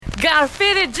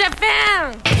Graffiti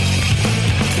Japan!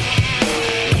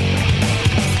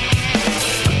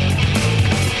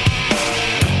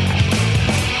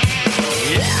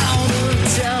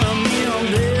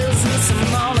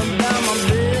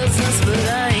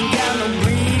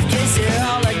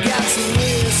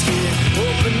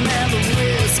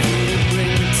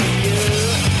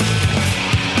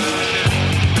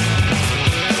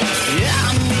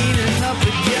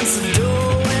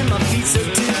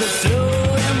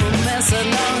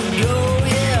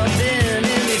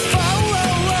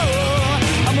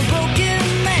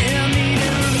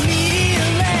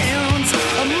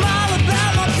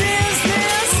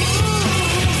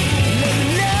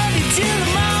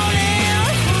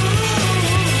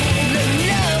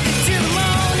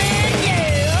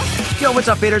 Yo, what's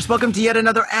up, faders? Welcome to yet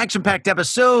another action-packed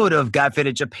episode of Got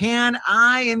Faded Japan.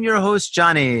 I am your host,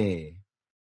 Johnny.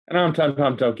 And I'm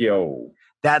Tom Tokyo.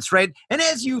 That's right. And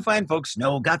as you fine folks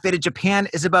know, Got Faded Japan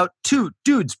is about two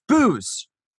dudes booze.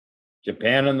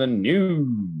 Japan in the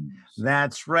news.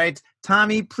 That's right.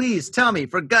 Tommy, please tell me,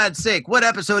 for God's sake, what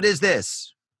episode is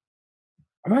this?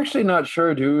 I'm actually not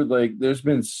sure, dude. Like, there's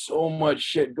been so much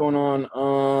shit going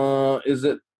on. Is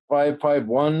it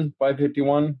 551,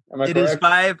 551? Am I correct? It is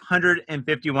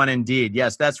 551 indeed.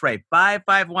 Yes, that's right.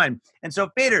 551. And so,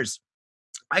 faders,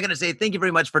 I got to say thank you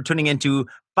very much for tuning into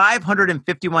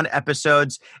 551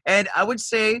 episodes. And I would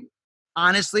say,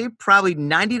 honestly, probably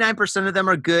 99% of them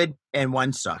are good and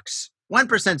one sucks.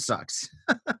 1% sucks.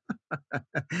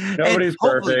 Nobody's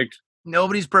perfect.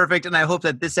 Nobody's perfect, and I hope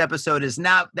that this episode is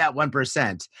not that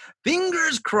 1%.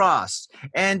 Fingers crossed.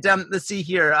 And let's see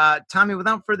here. Tommy,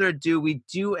 without further ado, we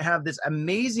do have this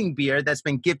amazing beer that's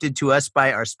been gifted to us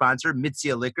by our sponsor,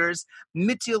 Mitsuya Liquors.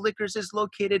 Mitsuya Liquors is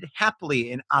located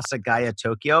happily in Asagaya,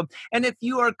 Tokyo. And if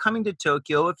you are coming to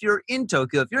Tokyo, if you're in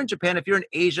Tokyo, if you're in Japan, if you're in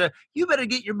Asia, you better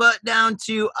get your butt down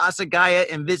to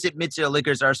Asagaya and visit Mitsuya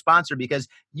Liquors, our sponsor, because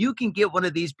you can get one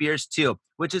of these beers too,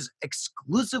 which is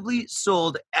exclusively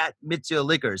sold at Mitsuya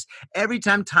Liquors. Every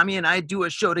time Tommy and I do a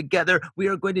show together, we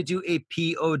are going to do a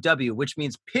POW, which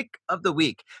means Pick of the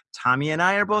Week. Tommy and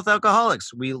I are both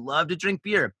alcoholics. We love to drink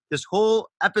beer. This whole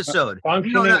episode.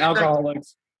 Functioning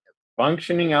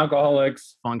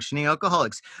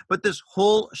alcoholics. But this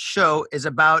whole show is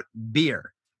about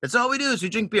beer. That's all we do is we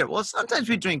drink beer. Well, sometimes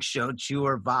we drink shochu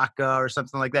or vodka or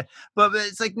something like that, but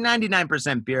it's like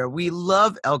 99% beer. We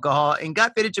love alcohol, and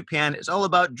Got Faded Japan is all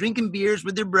about drinking beers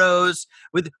with your bros,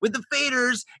 with the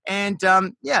faders, and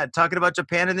talking about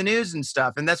Japan in the news and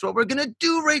stuff. And that's what we're going to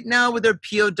do right now with our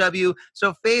POW.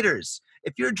 So faders,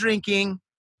 if you're drinking,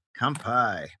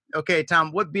 kanpai. Okay,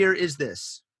 Tom, what beer is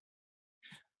this?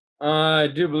 I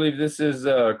do believe this is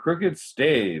Crooked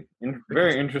Stave.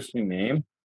 Very interesting name.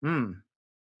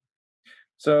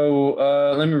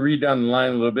 So let me read down the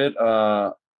line a little bit.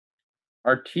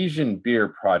 Artesian Beer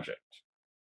Project.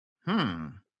 So,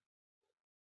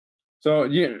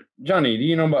 Johnny, do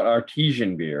you know about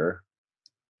artesian beer?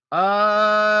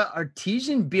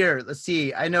 Artesian beer. Let's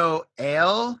see. I know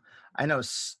ale. I know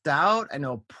stout. I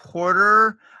know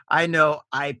porter. I know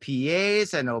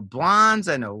IPAs. I know blondes.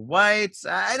 I know whites.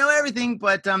 I know everything,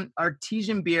 but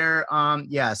artesian beer,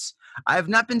 yes. I have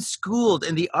not been schooled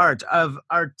in the art of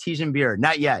artesian beer.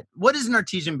 Not yet. What is an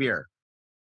artesian beer?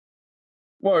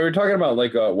 Well, you're talking about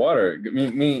like water.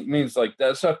 Means like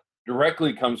that stuff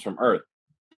directly comes from Earth.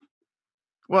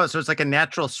 Well, so it's like a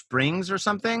natural springs or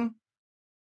something?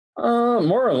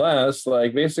 More or less.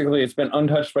 Like basically it's been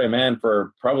untouched by man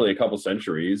for probably a couple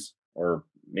centuries or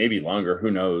maybe longer.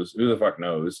 Who knows? Who the fuck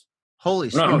knows? Holy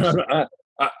smokes.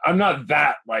 I'm not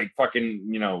that like fucking,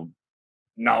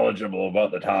 knowledgeable about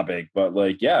the topic, but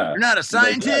like, yeah. You're not a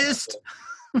scientist?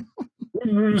 I'm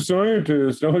not a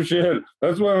scientist. No shit.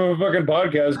 That's why I'm a fucking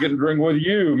podcast getting drink with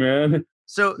you, man.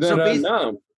 So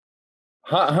no.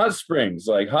 Hot springs,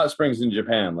 like hot springs in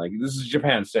Japan. Like this is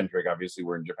Japan centric. Obviously,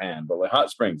 we're in Japan, but like hot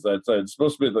springs. That's it's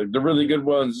supposed to be like the really good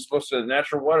ones. It's supposed to be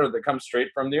natural water that comes straight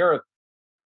from the earth.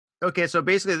 Okay, so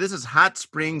basically, this is hot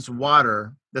springs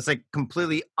water. That's like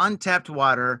completely untapped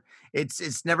water.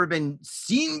 It's never been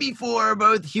seen before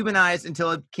with human eyes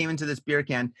until it came into this beer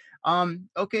can.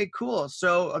 Okay, cool.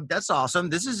 So that's awesome.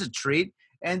 This is a treat.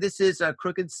 And this is a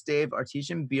Crooked Stave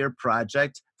Artesian Beer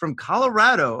Project from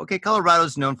Colorado. Okay, Colorado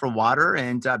is known for water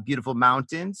and beautiful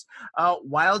mountains.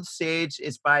 Wild Sage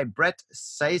is by Brett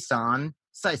Saison.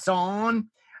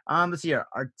 Let's see here.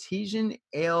 Artesian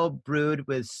ale brewed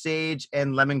with sage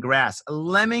and lemongrass.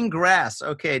 Lemongrass.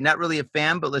 Okay, not really a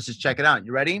fan, but let's just check it out.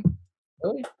 You ready?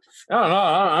 Really? No,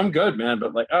 I'm good, man.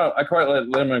 But like, I quite like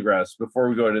lemongrass before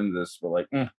we go into this. But like,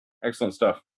 excellent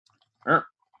stuff.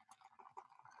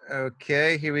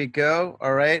 Okay, here we go.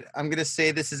 All right. I'm going to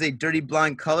say this is a dirty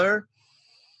blonde color.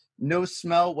 No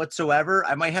smell whatsoever.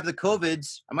 I might have the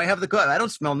COVIDs. I might have the COVID. I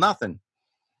don't smell nothing.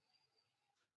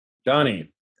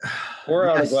 Johnny, pour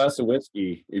out a Yes. glass of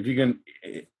whiskey. If you can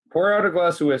pour out a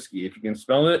glass of whiskey, if you can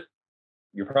smell it,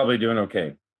 you're probably doing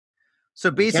okay.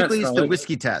 So basically, it's smell the it.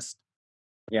 whiskey test.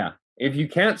 Yeah. If you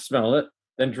can't smell it,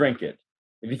 then drink it.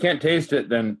 If you can't taste it,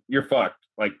 then you're fucked.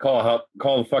 Like call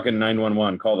the fucking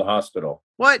 911, call the hospital.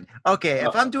 What? Okay,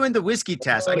 if I'm doing the whiskey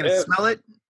test, I'm going to smell it.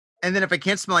 And then if I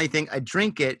can't smell anything, I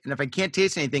drink it. And if I can't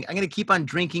taste anything, I'm going to keep on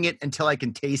drinking it until I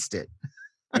can taste it.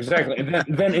 Exactly. And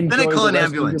then enjoy I call the an rest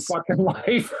ambulance. of your fucking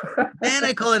life. Then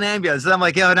I call an ambulance. And I'm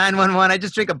like, yo, 911, I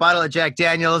just drink a bottle of Jack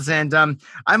Daniels and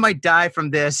I might die from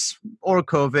this or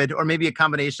COVID or maybe a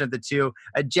combination of the two.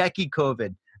 A Jackie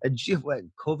COVID.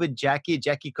 COVID, Jackie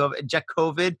COVID, Jack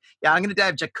COVID. Yeah, I'm going to die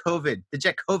of Jack COVID, the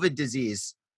Jack COVID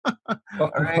disease.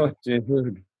 All right.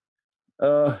 Dude.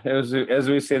 It was, as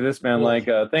we say this, man, like,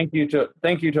 thank you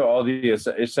to all the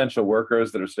essential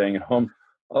workers that are staying at home.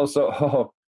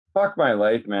 Also, fuck my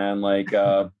life, man. Like,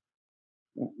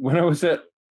 when I was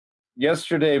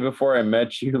yesterday before I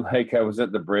met you, like I was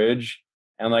at the bridge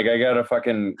and like, I got a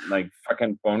fucking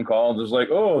phone call. There's like,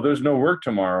 oh, there's no work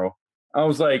tomorrow. I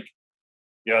was like,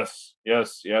 yes,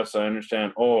 I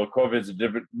understand. Oh, COVID's a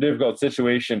difficult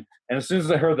situation. And as soon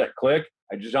as I heard that click,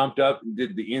 I just jumped up and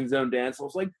did the end zone dance. I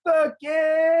was like, fuck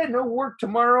yeah, no work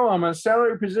tomorrow. I'm on a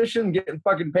salary position, getting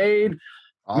fucking paid.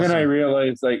 Awesome. And then I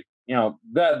realized, like, you know,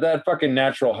 that fucking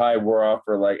natural high wore off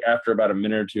for like after about a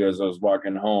minute or two as I was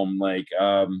walking home, like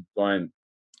going,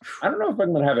 I don't know if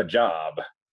I'm going to have a job.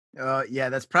 Yeah,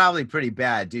 that's probably pretty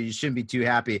bad, dude. You shouldn't be too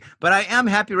happy. But I am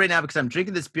happy right now because I'm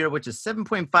drinking this beer, which is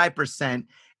 7.5%.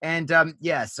 And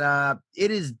yes,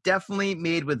 it is definitely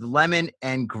made with lemon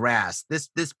and grass. This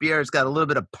beer has got a little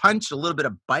bit of punch, a little bit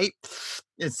of bite.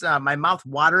 It's my mouth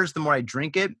waters the more I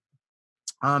drink it.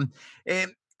 And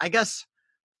I guess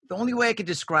the only way I could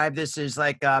describe this is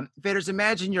like, Vaders,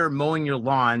 imagine you're mowing your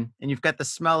lawn and you've got the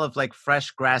smell of like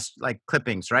fresh grass, like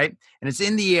clippings, right? And it's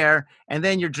in the air, and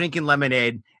then you're drinking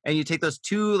lemonade, and you take those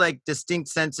two like distinct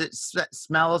senses,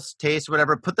 smells, taste,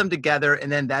 whatever, put them together, and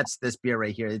then that's this beer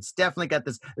right here. It's definitely got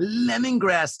this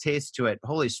lemongrass taste to it.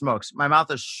 Holy smokes, my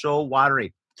mouth is so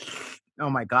watery. Oh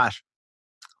my gosh,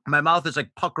 my mouth is like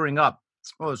puckering up.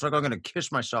 Oh, it's like I'm gonna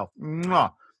kiss myself.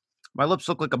 Mwah. My lips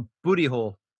look like a booty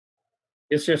hole.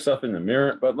 Kiss yourself in the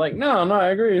mirror, but like, no, I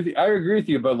agree with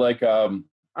you, but like, I don't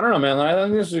know, man. I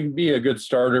think this would be a good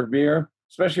starter beer,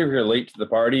 especially if you're late to the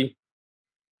party.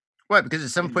 What? Because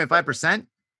it's 7.5%?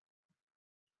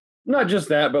 Not just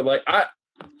that, but like,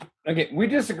 okay, we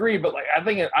disagree, but like, I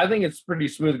think it's pretty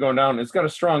smooth going down. It's got a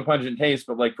strong pungent taste,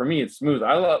 but like for me, it's smooth.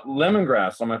 I love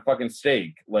lemongrass on my fucking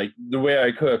steak, like the way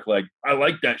I cook. Like, I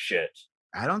like that shit.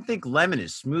 I don't think lemon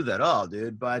is smooth at all,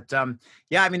 dude. But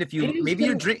yeah, I mean, if you maybe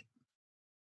you drink.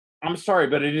 I'm sorry,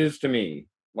 but it is to me.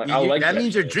 Like, I like that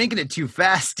means you're drinking it too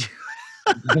fast.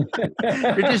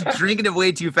 You're just drinking it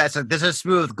way too fast. Like, this is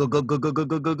smooth. Go.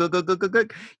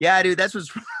 Yeah, dude, that's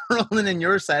what's rolling in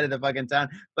your side of the fucking town.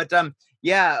 But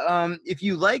yeah, if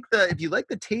you like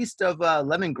the taste of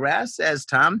lemongrass, as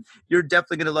Tom, you're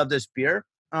definitely gonna love this beer.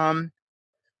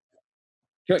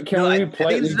 I think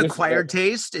it's an acquired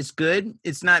taste. It's good.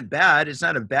 It's not bad. It's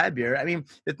not a bad beer. I mean,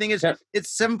 the thing is,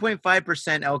 it's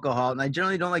 7.5% alcohol, and I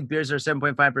generally don't like beers that are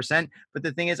 7.5%. But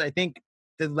the thing is, I think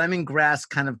the lemongrass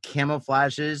kind of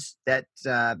camouflages that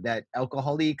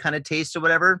alcohol-y kind of taste or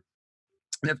whatever.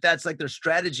 And if that's like their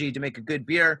strategy to make a good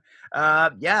beer,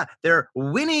 yeah, they're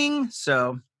winning.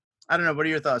 So I don't know. What are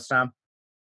your thoughts, Tom?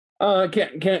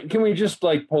 Can we just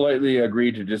like politely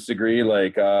agree to disagree?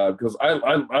 Like, because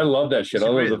I love that shit. I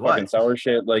love the fucking sour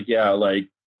shit. Like, yeah, like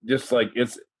just like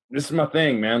this is my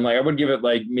thing, man. Like, I would give it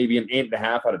like maybe an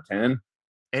 8.5 out of 10.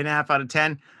 8.5 out of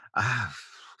 10.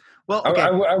 Well, okay.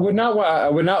 I would not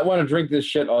want to drink this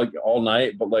shit all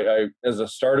night. But like, as a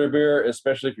starter beer,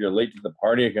 especially if you're late to the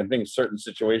party, I can think certain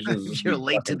situations. You're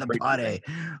late to the party.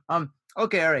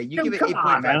 Okay, all right. You give it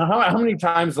 8.5. How many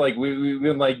times like we've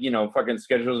been like, you know, fucking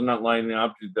schedules not lining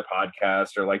up to the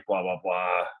podcast or like blah blah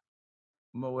blah.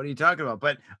 Well, what are you talking about?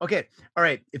 But okay, all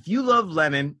right. If you love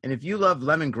lemon and if you love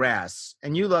lemongrass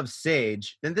and you love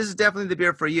sage, then this is definitely the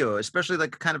beer for you. Especially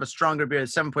like kind of a stronger beer,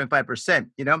 7.5%.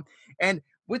 You know, and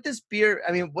with this beer,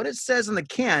 I mean, what it says on the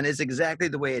can is exactly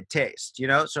the way it tastes. You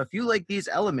know, so if you like these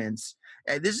elements.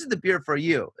 This is the beer for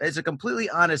you. It's a completely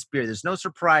honest beer. There's no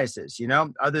surprises, you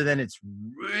know, other than it's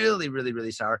really, really, really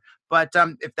sour. But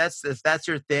if that's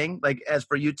your thing, like as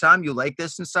for you, Tom, you like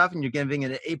this and stuff, and you're giving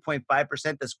it an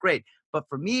 8.5%, that's great. But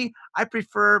for me, I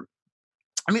prefer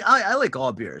I mean, I like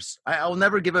all beers. I'll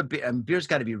never give a beer. Beer's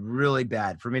got to be really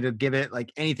bad for me to give it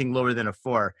like anything lower than a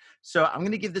 4. So I'm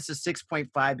going to give this a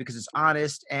 6.5 because it's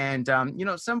honest. And,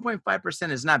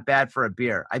 7.5% is not bad for a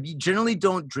beer. I generally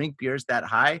don't drink beers that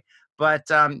high. But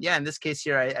yeah, in this case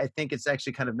here, I think it's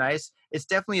actually kind of nice. It's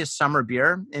definitely a summer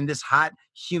beer in this hot,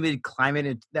 humid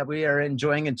climate that we are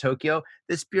enjoying in Tokyo.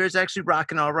 This beer is actually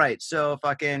rocking all right. So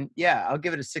yeah, I'll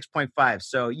give it a 6.5.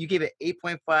 So you gave it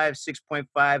 8.5,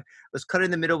 6.5. Let's cut it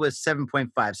in the middle with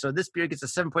 7.5. So this beer gets a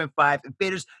 7.5. And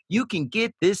Faders, you can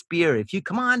get this beer if you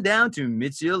come on down to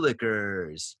Mitsuya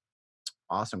Liquors.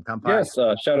 Awesome. Come by. Yes,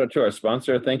 shout out to our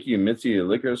sponsor. Thank you, Mitsuya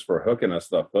Liquors, for hooking us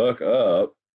the fuck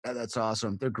up. That's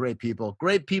awesome. They're great people.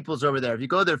 Great people's over there. If you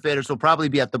go there, Faders, we'll probably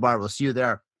be at the bar. We'll see you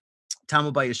there. Tom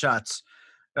will buy you shots.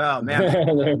 Oh, man.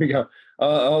 There we go.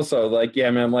 Also, like, yeah,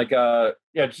 man, like,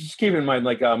 just keep in mind,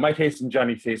 like, my taste and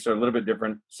Johnny's taste are a little bit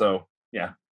different. So,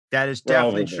 yeah. That is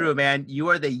definitely true, man. You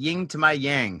are the yin to my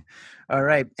yang. All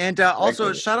right. And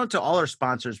also, shout out to all our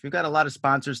sponsors. We've got a lot of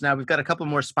sponsors now. We've got a couple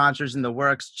more sponsors in the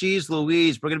works. Geez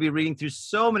Louise, we're going to be reading through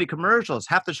so many commercials.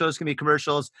 Half the show is going to be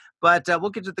commercials, but we'll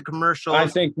get to the commercials. I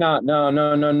think not. No,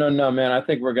 man. I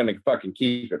think we're going to fucking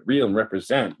keep it real and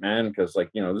represent, man, because, like,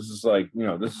 this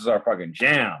is our fucking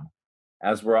jam.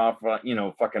 As we're off,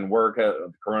 fucking work at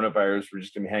the coronavirus, we're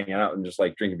just going to be hanging out and just,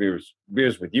 like, drinking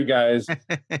beers with you guys.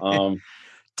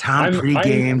 Tom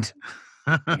pre-gamed.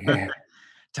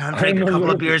 Tom drank a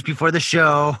couple of beers before the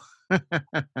show.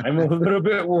 I'm a little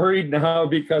bit worried now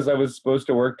because I was supposed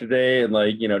to work today and,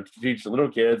 like, to teach the little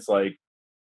kids. Like,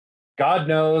 God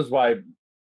knows why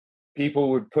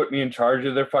people would put me in charge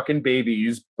of their fucking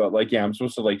babies. But, like, yeah, I'm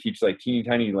supposed to, like, teach, like, teeny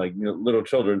tiny, like, little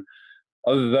children.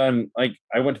 Other than, like,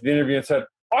 I went to the interview and said,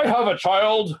 I have a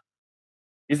child.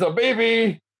 He's a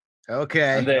baby.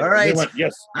 Okay. All right. They went,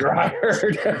 yes, you're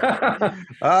hired.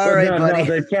 All right, buddy. No,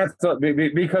 they canceled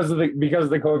because of the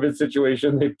COVID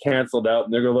situation. They've canceled out,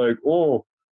 and they're like, "Oh,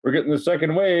 we're getting the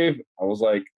second wave." I was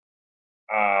like,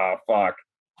 fuck."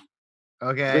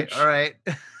 Okay. All right.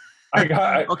 I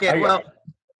got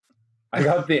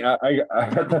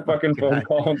the fucking phone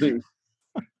call.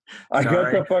 I got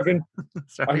the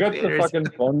fucking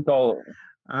phone call.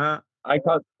 I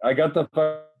got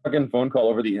the fucking phone call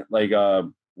over the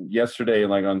yesterday,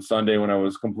 like on Sunday when I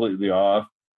was completely off,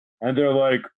 and they're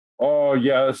like, "Oh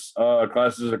yes,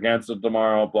 classes are canceled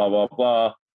tomorrow, blah blah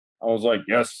blah." I was like,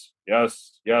 yes,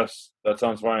 that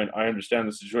sounds fine. I understand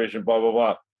the situation, blah blah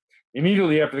blah.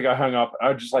 Immediately after the guy hung up,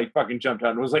 I just like fucking jumped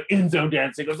out and was like in zone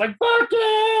dancing. I was like, "Fuck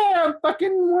yeah, I'm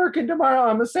fucking working tomorrow.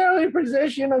 I'm a salary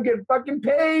position. I'm getting fucking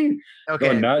paid." Okay,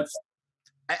 going nuts.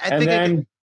 I think I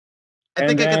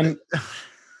can.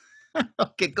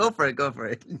 Okay, go for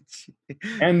it.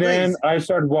 And then I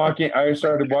started walking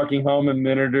home a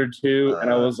minute or two,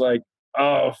 and I was like,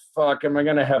 "Oh fuck, am I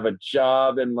gonna have a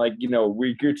job in like a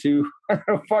week or two?" I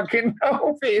don't fucking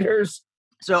know, Faders.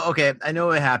 So okay, I know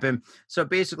what happened. So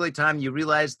basically, Tom, you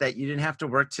realized that you didn't have to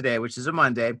work today, which is a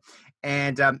Monday,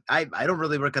 and I don't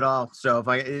really work at all. So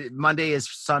if Monday is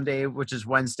Sunday, which is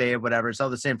Wednesday or whatever, it's all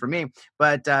the same for me.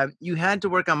 But you had to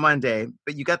work on Monday,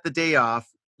 but you got the day off.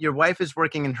 Your wife is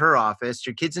working in her office.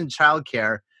 Your kid's in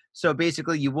childcare. So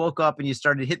basically, you woke up and you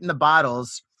started hitting the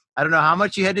bottles. I don't know how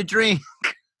much you had to drink.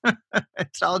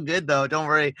 It's all good though. Don't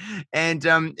worry. And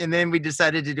then we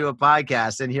decided to do a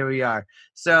podcast, and here we are.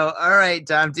 So, all right,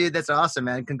 Tom, dude, that's awesome,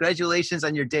 man. Congratulations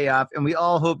on your day off, and we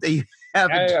all hope that you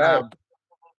have a job.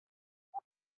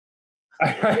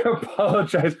 I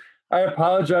apologize. I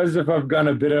apologize if I've gone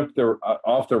a bit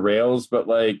off the rails, but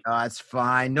like, oh, it's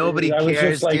fine. Nobody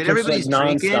cares, dude. Everybody's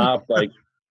drinking. Nonstop, like,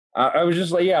 I was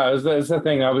just like, yeah, it was the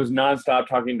thing. I was nonstop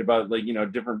talking about like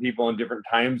different people in different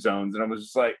time zones, and I was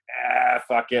just like,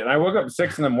 fuck it. And I woke up at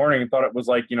 6 a.m. and thought it was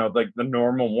like like the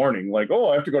normal morning. Like, oh,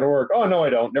 I have to go to work. Oh no, I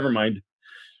don't. Never mind.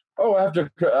 Oh, I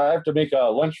have to make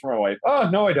lunch for my wife. Oh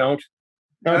no, I don't.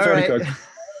 No, it's already cooked.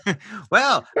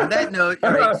 Well, on that note,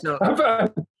 all right, so.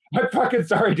 I'm fucking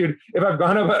sorry, dude. If I've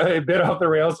gone a bit off the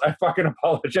rails, I fucking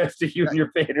apologize to you and your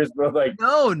Faders, but like,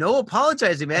 no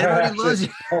apologizing, man. Everybody loves you.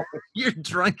 Your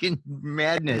drunken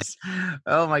madness.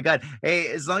 Oh my god. Hey,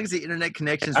 as long as the internet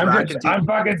connection's rocking, I'm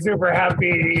fucking super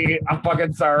happy. I'm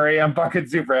fucking sorry. I'm fucking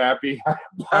super happy.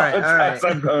 I apologize. All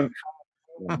right. I'm going.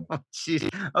 Oh, geez.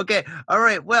 Okay. All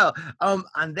right. Well,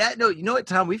 on that note, you know what,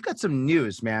 Tom? We've got some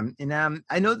news, man. And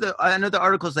I know the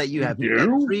articles that you have. You've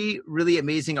got 3 really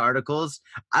amazing articles.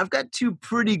 I've got 2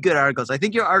 pretty good articles. I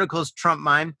think your articles trump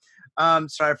mine.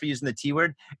 Sorry for using the T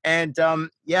word. And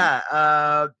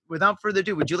without further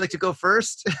ado, would you like to go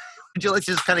first? Would you like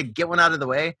to just kind of get one out of the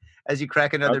way as you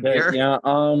crack another beer? Yeah.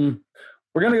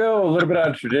 We're gonna go a little bit out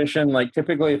of tradition. Like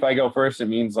typically, if I go first, it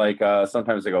means like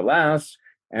sometimes I go last,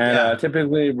 and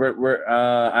typically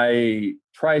I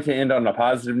try to end on a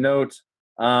positive note.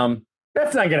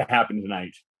 That's not gonna happen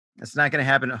tonight. It's not gonna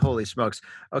happen. Holy smokes!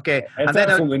 Okay, it's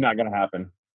absolutely not gonna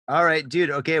happen. All right,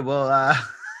 dude. Okay, well,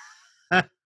 it's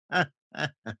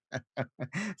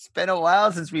been a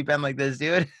while since we've been like this,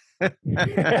 dude.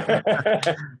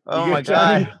 Oh my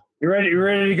God! You ready? You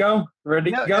ready to go?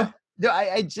 Ready to go? No,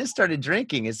 I just started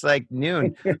drinking. It's like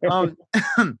noon.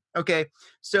 Okay.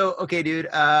 So, okay, dude.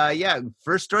 Yeah.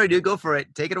 First story, dude. Go for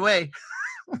it. Take it away.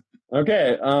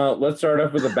 Okay. Let's start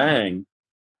off with a bang.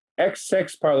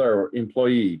 Ex-sex parlor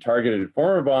employee targeted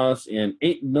former boss in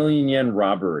 8 million yen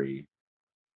robbery.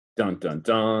 Dun, dun,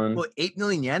 dun. Well, 8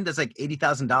 million yen? That's like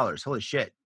 $80,000. Holy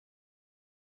shit.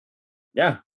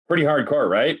 Yeah. Pretty hardcore,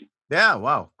 right? Yeah.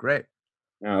 Wow. Great.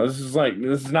 No, this is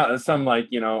not some like,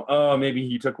 oh, maybe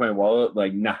he took my wallet.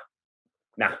 Like, nah.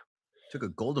 Took a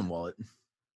golden wallet.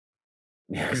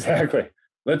 Yeah, exactly.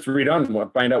 Let's read on.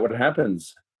 Find out what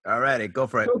happens. All right, go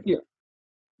for it.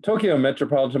 Tokyo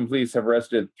Metropolitan Police have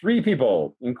arrested 3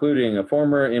 people, including a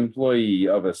former employee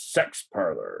of a sex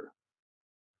parlor,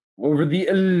 over the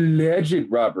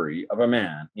alleged robbery of a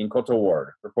man in Koto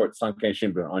Ward, reports Sankei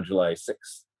Shimbun on July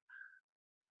 6th.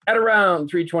 At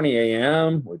around 3:20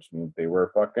 a.m., which means they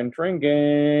were fucking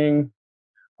drinking,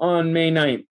 on May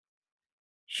 9th,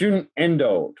 Shun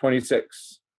Endo,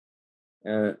 26.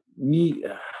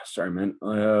 Sorry, man.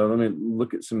 Let me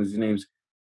look at some of these names.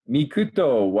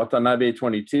 Mikuto Watanabe,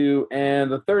 22,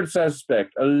 and the third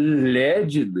suspect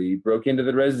allegedly broke into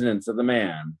the residence of the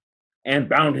man and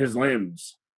bound his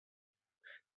limbs.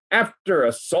 After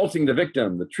assaulting the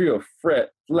victim, the trio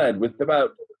fled with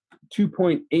about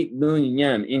 2.8 million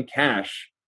yen in cash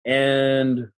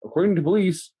and, according to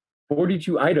police,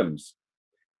 42 items,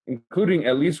 including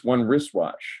at least one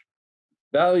wristwatch,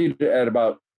 valued at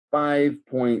about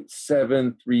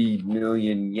 5.73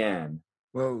 million yen.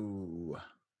 Whoa.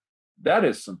 That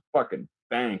is some fucking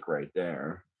bank right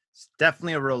there. It's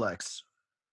definitely a Rolex.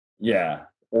 Yeah.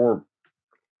 Or,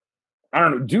 I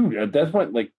don't know, dude, at that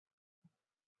point, like,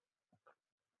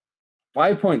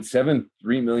 5.73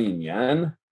 million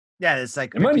yen? Yeah, it's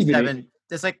like 57.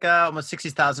 It's like almost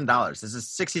 $60,000. This is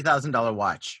a $60,000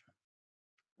 watch.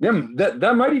 Yeah,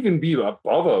 that might even be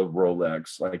above a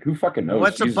Rolex. Like, who fucking knows?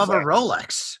 What's above a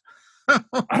Rolex?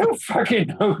 I don't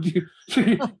fucking know, dude.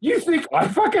 You think I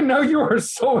fucking know? You are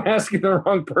so asking the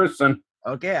wrong person.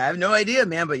 Okay, I have no idea,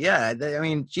 man. But yeah, I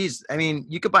mean, geez, I mean,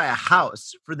 you could buy a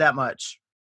house for that much.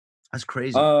 That's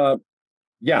crazy.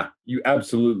 Yeah, you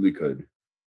absolutely could.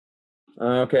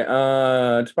 Okay,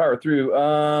 to power through.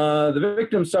 The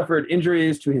victim suffered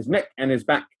injuries to his neck and his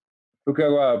back.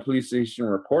 Fukuoka Police Station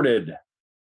reported.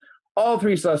 All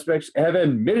 3 suspects have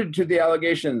admitted to the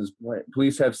allegations,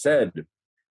 police have said.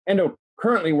 Endo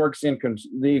currently works in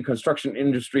the construction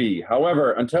industry.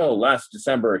 However, until last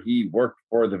December, he worked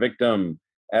for the victim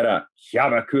at a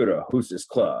Kyabakura hostess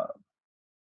club.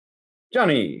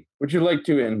 Johnny, would you like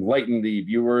to enlighten the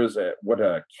viewers at what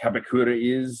a Kyabakura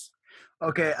is?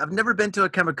 Okay, I've never been to a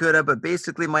Kamakura, but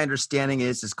basically my understanding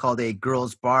is it's called a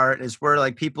girls' bar. It's where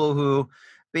like people who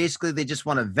basically they just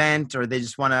want to vent or they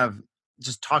just want to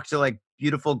just talk to like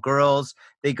beautiful girls.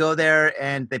 They go there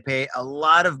and they pay a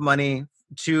lot of money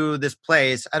to this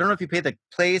place. I don't know if you pay the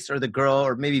place or the girl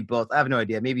or maybe both. I have no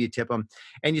idea. Maybe you tip them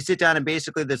and you sit down and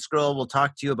basically this girl will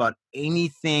talk to you about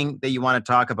anything that you want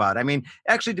to talk about. I mean,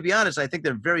 actually, to be honest, I think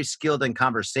they're very skilled in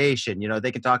conversation. You know,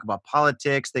 they can talk about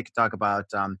politics. They can talk about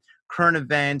current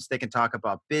events. They can talk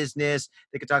about business.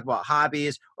 They can talk about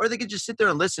hobbies, or they can just sit there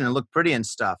and listen and look pretty and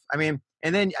stuff. I mean,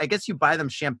 and then I guess you buy them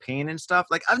champagne and stuff.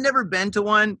 Like I've never been to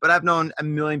one, but I've known a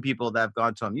million people that have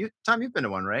gone to them. Tom, you've been to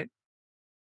one, right?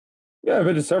 Yeah, I've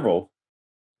been to several.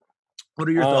 What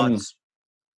are your thoughts?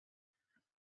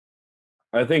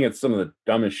 I think it's some of the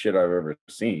dumbest shit I've ever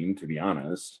seen, to be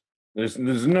honest. There's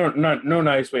no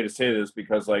nice way to say this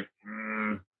because like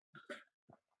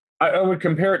I would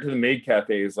compare it to the maid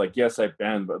cafes. Like, yes, I've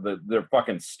been, but they're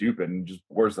fucking stupid and just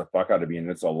bores the fuck out of me. And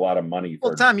it's a lot of money.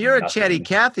 Well, Tom, you're a chatty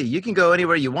Cathy. You can go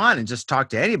anywhere you want and just talk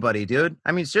to anybody, dude.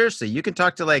 I mean, seriously, you can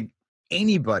talk to like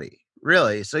anybody,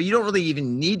 really. So you don't really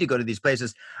even need to go to these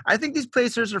places. I think these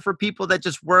places are for people that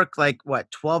just work like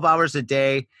 12 hours a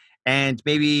day and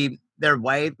maybe their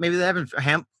wife, maybe they're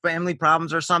having family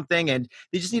problems or something, and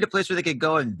they just need a place where they could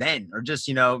go and vent, or just,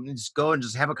 just go and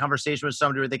just have a conversation with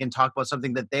somebody where they can talk about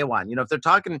something that they want.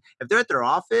 If they're at their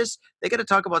office, they got to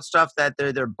talk about stuff that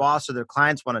their boss or their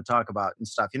clients want to talk about and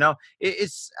stuff.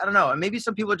 It's, I don't know. Maybe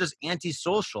some people are just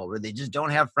antisocial where they just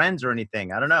don't have friends or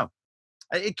anything. I don't know.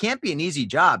 It can't be an easy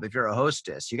job if you're a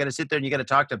hostess. You got to sit there and you got to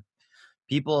talk to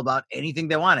people about anything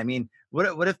they want. I mean,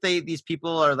 what if these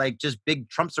people are like just big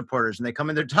Trump supporters and they come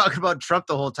in there talking about Trump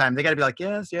the whole time? They got to be like,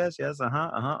 yes,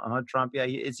 Trump. Yeah,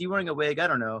 is he wearing a wig? I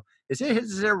don't know. Is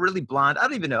his hair really blonde? I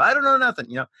don't even know. I don't know nothing.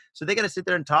 So they got to sit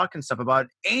there and talk and stuff about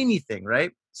anything,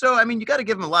 right? So I mean, you got to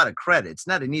give them a lot of credit. It's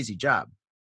not an easy job.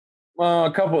 Well,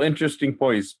 a couple interesting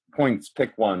points.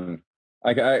 Pick one.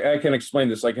 I can explain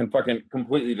this. I can fucking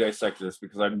completely dissect this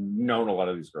because I've known a lot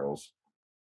of these girls.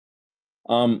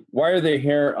 Why are they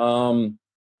here?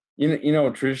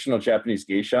 Traditional Japanese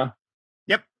geisha.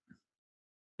 Yep.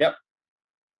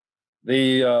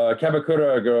 The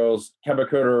Kabakura girls.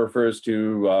 Kabakura refers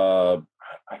to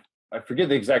I forget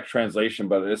the exact translation,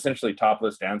 but essentially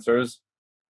topless dancers.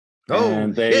 Oh,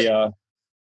 and they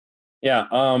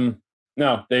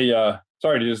no, they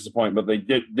sorry to disappoint, but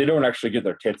they don't actually get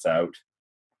their tits out.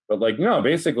 But like, no,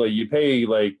 basically you pay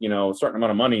like, a certain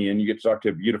amount of money and you get to talk to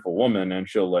a beautiful woman and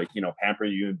she'll like, pamper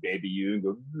you and baby you and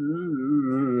go.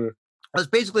 Ooh. That's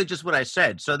basically just what I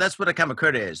said. So that's what a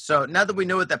kamakura is. So now that we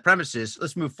know what that premise is,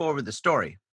 let's move forward with the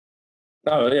story.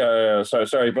 Oh yeah.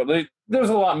 Sorry. But there's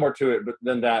a lot more to it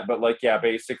than that. But like, yeah,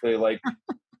 basically like,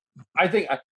 I think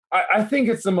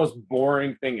it's the most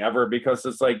boring thing ever because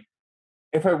it's like,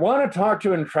 if I want to talk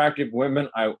to an attractive woman,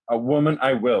 I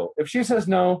will. If she says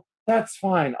no, that's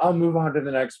fine. I'll move on to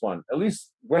the next one. At least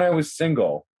when I was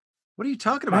single. What are you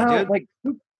talking about, dude? Like,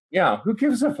 who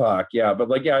gives a fuck? Yeah, but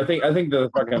like, yeah, I think the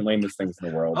fucking lamest things in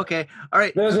the world. Okay, all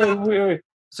right.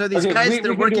 So these guys,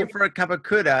 they're working for a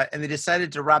kabakura, and they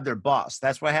decided to rob their boss.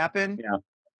 That's what happened.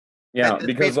 Yeah, That's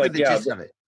because like, the gist of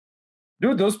it.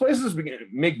 Dude, those places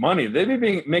make money. They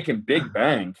be making big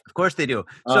bang. Of course they do.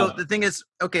 So the thing is,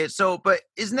 okay, but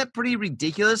isn't that pretty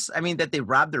ridiculous? I mean, that they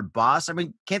robbed their boss? I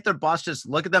mean, can't their boss just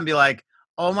look at them and be like,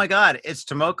 oh my God, it's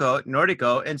Tomoko,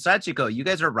 Noriko, and Sachiko. You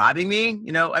guys are robbing me?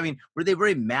 I mean, were they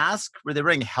wearing masks? Were they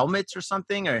wearing helmets or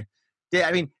something? Or,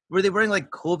 were they wearing like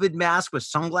COVID masks with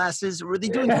sunglasses? Were they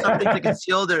doing something to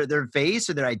conceal their face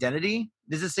or their identity?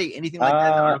 Does it say anything like that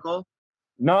in the article?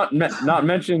 Not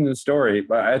mentioned in the story,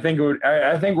 but I think would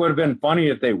have been funny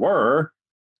if they were.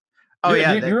 Oh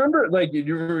yeah, you remember like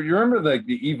you remember like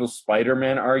the evil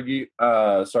Spider-Man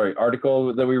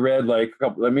article that we read like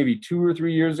maybe 2 or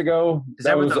 3 years ago. Is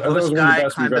that was the host guy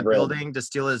climbed the building to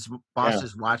steal his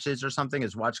boss's watches or something?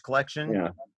 His watch collection. Yeah.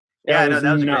 No,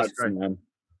 that was nuts, man.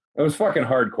 It was fucking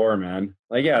hardcore, man.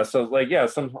 Like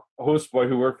some host boy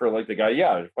who worked for like the guy.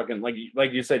 Yeah, fucking like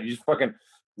you said, you just fucking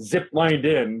zip lined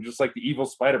in, just like the evil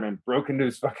Spider-Man, broke into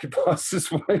his fucking boss's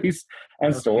place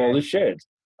and stole all his shit.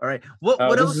 All right. What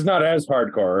else? This is not as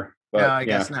hardcore. But, no, I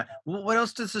guess not. What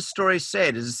else does the story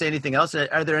say? Does it say anything else?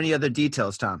 Are there any other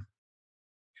details, Tom?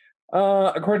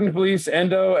 According to police,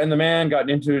 Endo and the man got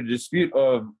into a dispute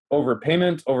over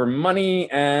payment over money,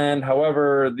 and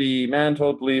however, the man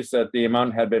told police that the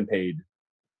amount had been paid.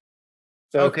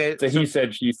 So he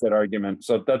said, she said argument.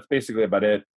 So that's basically about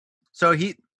it. So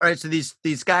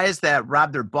these guys that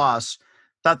robbed their boss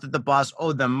thought that the boss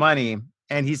owed them money,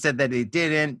 and he said that he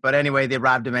didn't. But anyway, they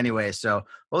robbed him anyway. So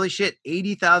holy shit,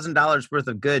 $80,000 worth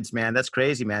of goods, man. That's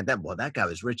crazy, man. That guy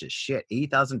was rich as shit.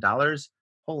 $80,000.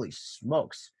 Holy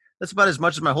smokes. That's about as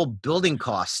much as my whole building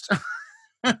cost.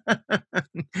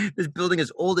 This building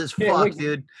is old as fuck,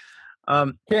 dude.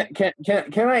 Can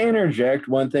I interject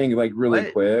one thing like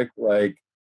really quick? Like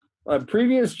a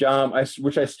previous job,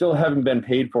 which I still haven't been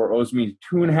paid for, owes me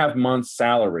 2.5 months'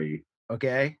 salary.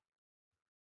 Okay.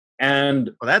 And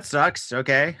that sucks.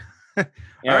 Okay. All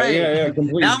right. Yeah.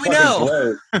 Completely. Now we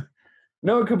know.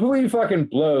 No, it completely fucking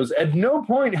blows. At no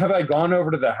point have I gone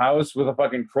over to the house with a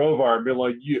fucking crowbar and been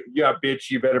like, yeah, bitch,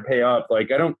 you better pay up.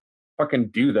 Like, I don't fucking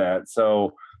do that.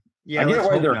 So I get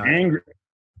why they're angry.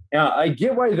 Yeah, I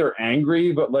get why they're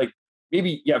angry, but like,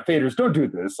 maybe, faders, don't do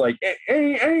this. Like,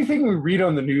 anything we read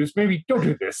on the news, maybe don't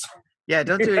do this. Yeah,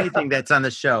 don't do anything that's on the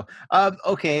show.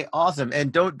 Okay, awesome.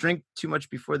 And don't drink too much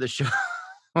before the show.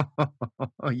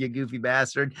 You goofy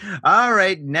bastard. All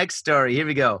right, next story. Here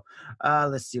we go.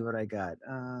 Let's see what I got.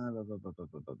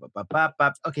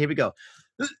 Okay, here we go.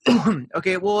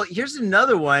 Okay, well, here's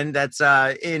another one that's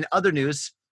in other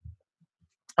news.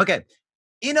 Okay.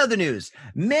 In other news,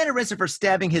 man arrested for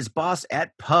stabbing his boss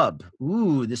at pub.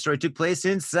 Ooh, this story took place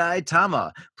in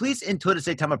Saitama. Police in Toda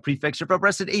Saitama Prefecture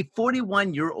arrested a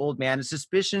 41-year-old man in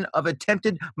suspicion of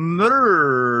attempted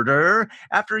murder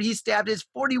after he stabbed his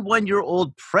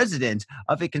 41-year-old president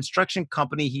of a construction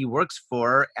company he works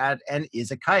for at an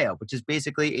izakaya, which is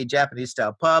basically a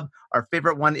Japanese-style pub. Our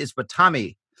favorite one is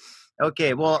Watami.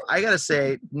 Okay, well, I gotta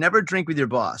say, never drink with your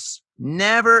boss.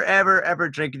 Never, ever, ever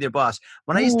drink with your boss.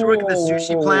 When I used to work at a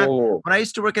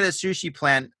sushi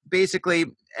plant, basically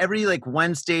every like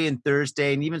Wednesday and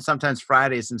Thursday and even sometimes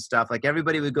Fridays and stuff, like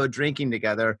everybody would go drinking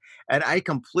together. And I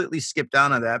completely skipped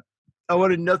down on that. I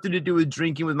wanted nothing to do with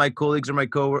drinking with my colleagues or my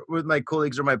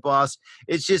colleagues or my boss.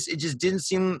 It just didn't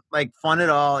seem like fun at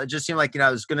all. It just seemed like,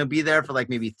 I was going to be there for like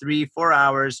maybe 3-4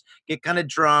 hours, get kind of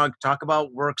drunk, talk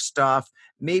about work stuff,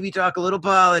 maybe talk a little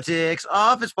politics,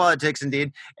 office politics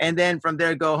indeed. And then from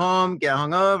there, go home, get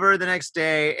hungover the next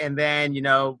day, and then,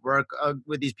 work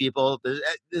with these people.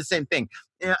 The same thing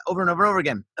over and over and over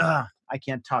again. Ugh, I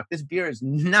can't talk. This beer is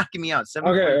knocking me out,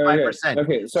 7.5%.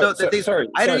 Okay. Sorry.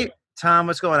 Tom,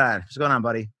 what's going on? What's going on,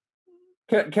 buddy?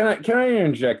 Can I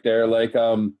interject there? Like,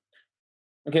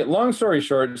 okay, long story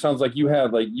short, it sounds like you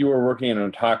were working in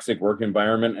a toxic work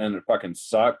environment and it fucking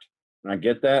sucked. And I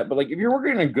get that. But like, if you're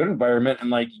working in a good environment and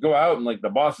like you go out and like the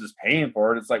boss is paying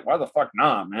for it, it's like, why the fuck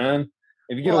not, man?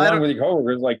 If you get along with your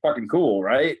coworkers, like fucking cool,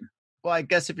 right? Well, I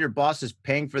guess if your boss is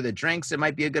paying for the drinks, it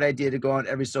might be a good idea to go out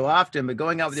every so often, but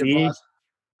going out with your boss.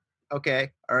 Okay.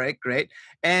 All right. Great.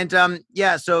 And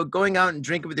so going out and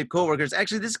drinking with your coworkers,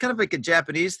 actually, this is kind of like a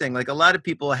Japanese thing. Like a lot of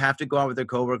people have to go out with their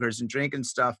coworkers and drink and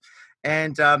stuff.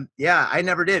 And I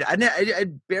never did. I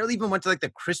barely even went to like the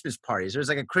Christmas parties. There was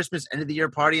like a Christmas end of the year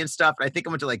party and stuff. I think I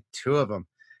went to like 2 of them.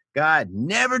 God,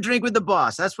 never drink with the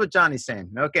boss. That's what Johnny's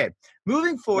saying. Okay.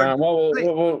 Moving forward.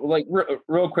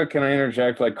 Real quick, can I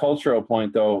interject? Like cultural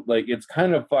point though, like it's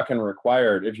kind of fucking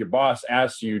required. If your boss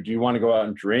asks you, do you want to go out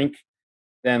and drink?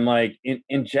 Then like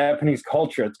in Japanese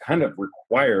culture, it's kind of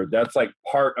required. That's like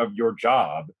part of your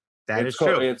job. It's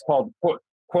true. It's called quote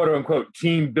unquote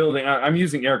team building. I'm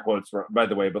using air quotes, by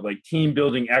the way, but like team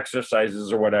building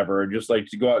exercises or whatever, just like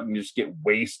to go out and just get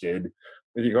wasted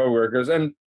with your coworkers.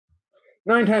 And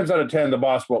 9 times out of 10, the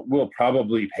boss will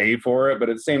probably pay for it. But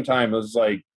at the same time, it's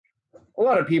like a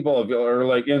lot of people are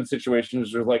like in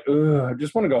situations where like, I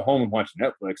just want to go home and watch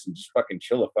Netflix and just fucking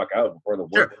chill the fuck out before the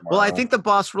work. Sure. Well, I think the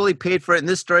boss really paid for it in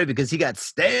this story because he got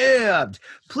stabbed.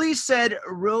 Police said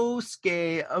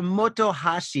Rosuke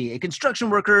Motohashi, a construction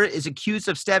worker, is accused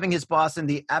of stabbing his boss in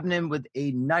the abdomen with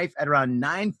a knife at around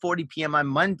 9:40 p.m. on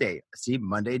Monday. See,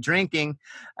 Monday drinking.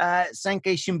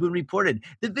 Sankei Shimbun reported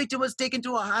the victim was taken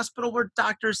to a hospital where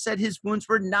doctors said his wounds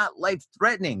were not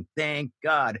life-threatening. Thank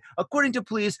God. According to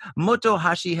police,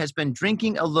 Motohashi has been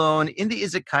drinking alone in the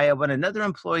izakaya when another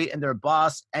employee and their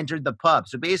boss entered the pub.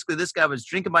 So basically, this guy was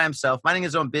drinking by himself, minding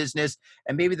his own business,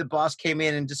 and maybe the boss came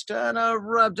in and just kind of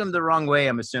rubbed him the wrong way,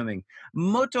 I'm assuming.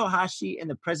 Motohashi and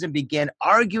the president began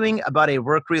arguing about a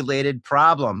work-related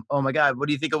problem. Oh my God, what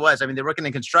do you think it was? I mean, they're working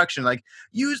in construction, like,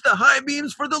 use the high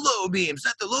beams for the low beams,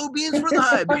 not the low beams for the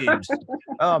high beams.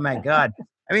 Oh my God.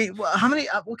 I mean, what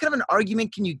kind of an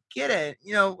argument can you get at,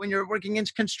 when you're working in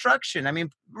construction? I mean,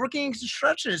 working in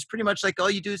construction is pretty much like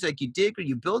all you do is like you dig or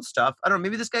you build stuff. I don't know.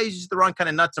 Maybe this guy uses the wrong kind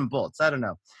of nuts and bolts. I don't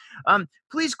know.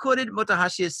 Police quoted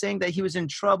Motohashi as saying that he was in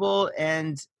trouble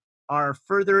and are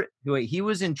further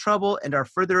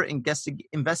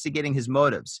investigating his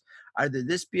motives. Either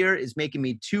this beer is making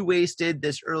me too wasted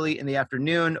this early in the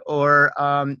afternoon or,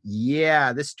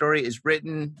 this story is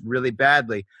written really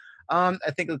badly. I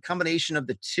think a combination of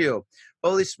the two.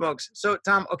 Holy smokes. So,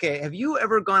 Tom, okay, have you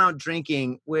ever gone out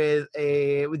drinking with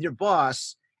your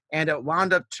boss and it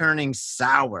wound up turning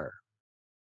sour?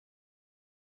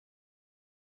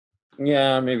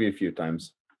 Yeah, maybe a few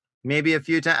times. Maybe a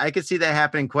few times. I could see that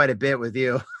happening quite a bit with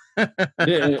you.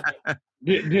 Do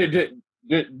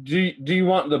you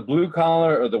want the blue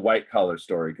collar or the white collar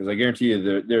story? Because I guarantee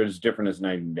you they're as different as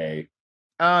night and day.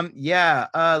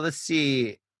 Let's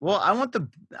see. Well, I want the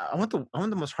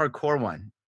most hardcore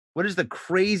one. What is the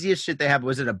craziest shit they have?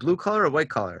 Was it a blue color or white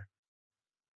color?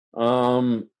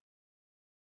 I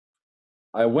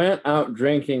went out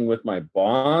drinking with my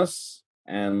boss,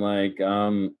 and like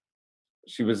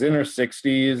she was in her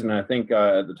 60s, and I think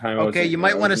at the time. Okay, you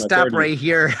might want to stop 30s. Right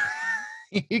here.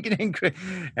 You can and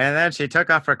then she took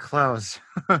off her clothes.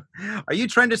 Are you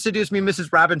trying to seduce me,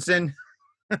 Mrs. Robinson?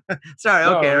 Sorry.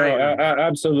 Okay. Right.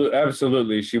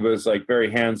 Absolutely. She was like very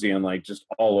handsy and like just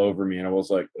all over me, and I was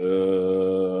like,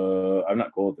 I'm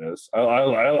not cool with this.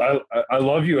 I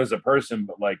love you as a person,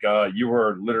 but like you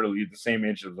were literally the same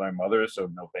age as my mother, so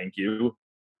no, thank you.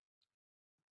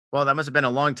 Well, that must have been a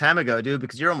long time ago, dude,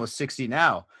 because you're almost 60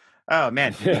 now. Oh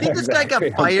man, you think this guy got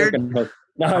fired?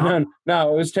 No,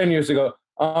 it was 10 years ago.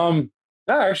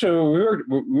 No, actually,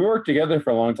 we worked together for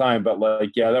a long time, but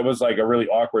like, yeah, that was like a really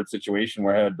awkward situation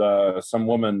where I had some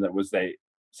woman that was the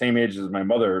same age as my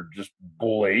mother just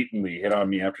blatantly hit on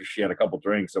me after she had a couple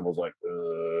drinks. I was like,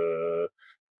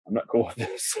 I'm not cool with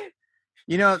this.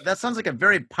 That sounds like a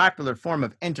very popular form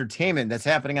of entertainment that's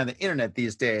happening on the internet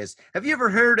these days. Have you ever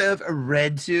heard of a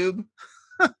RedTube?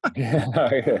 Yeah,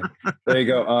 okay. There you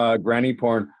go. Granny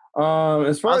porn. As I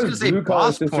was far going to as say blue collar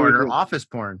boss porn or situations, office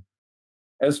porn.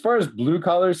 as far as blue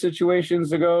collar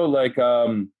situations go, like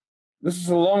this is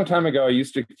a long time ago. I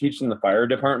used to teach in the fire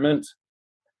department,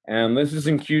 and this is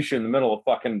in Cusha in the middle of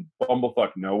fucking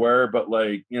bumblefuck nowhere. But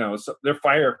like, you know, so they're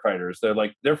firefighters.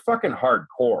 They're fucking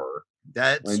hardcore.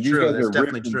 That's Like these true. guys That's are ripped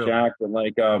definitely and true. jacked, and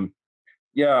like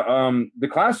the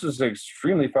class is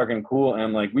extremely fucking cool,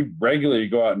 and like we regularly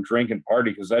go out and drink and party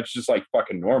because that's just like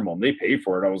fucking normal, and they pay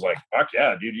for it. I was like, fuck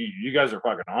yeah, dude, you guys are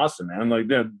fucking awesome, man. Like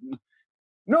they're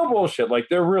no bullshit. Like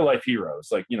they're real life heroes.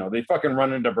 Like, you know, they fucking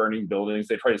run into burning buildings.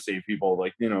 They try to save people.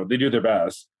 Like, you know, they do their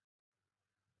best,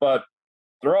 but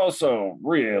they're also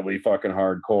really fucking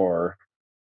hardcore.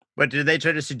 But did they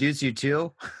try to seduce you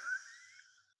too?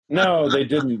 No, they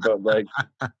didn't. But like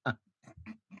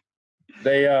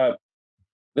they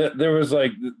there was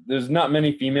like there's not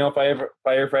many female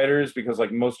firefighters because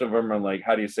like most of them are like,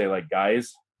 how do you say, like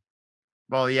guys.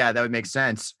 Well, yeah, that would make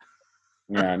sense.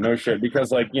 Yeah, no shit. Because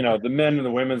like, you know, the men and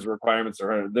the women's requirements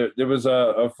are there was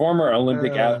a former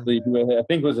Olympic athlete who I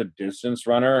think was a distance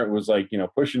runner. It was like, you know,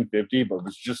 pushing 50, but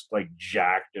was just like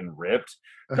jacked and ripped.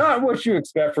 Not what you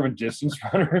expect from a distance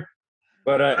runner.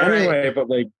 But anyway, right. but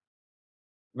like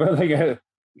can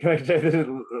I tell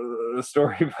you the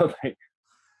story about like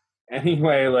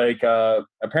anyway, like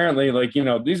apparently, like, you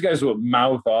know, these guys will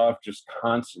mouth off just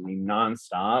constantly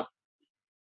nonstop.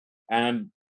 And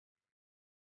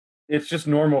it's just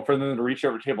normal for them to reach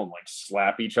over the table and like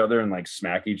slap each other and like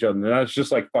smack each other. And that's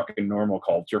just like fucking normal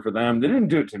culture for them. They didn't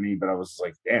do it to me, but I was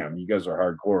like, damn, you guys are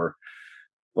hardcore.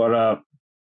 But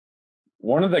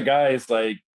one of the guys,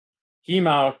 like, he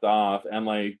mouthed off, and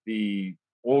like the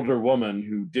older woman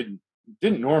who didn't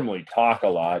normally talk a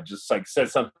lot just like said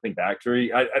something back to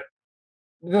her.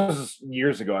 This was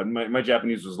years ago. My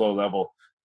Japanese was low level,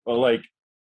 but like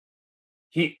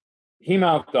he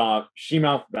mouthed off, she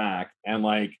mouthed back, and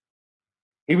like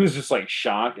he was just like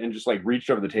shocked and just like reached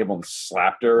over the table and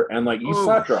slapped her, and like he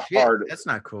slapped her hard. That's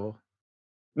not cool.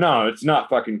 No, it's not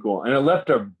fucking cool. And it left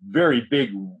a very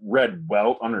big red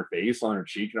welt on her face, on her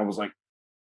cheek, and I was like,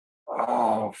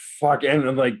 oh fuck. And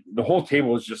then like the whole table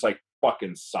was just like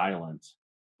fucking silent.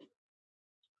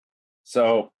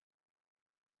 So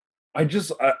I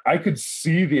could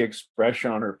see the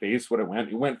expression on her face when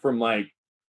it went from like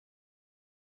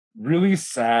really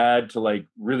sad to like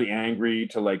really angry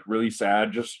to like really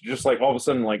sad. Just like all of a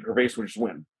sudden, like her face just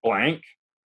went blank,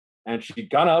 and she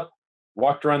got up,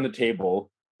 walked around the table,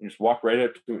 and just walked right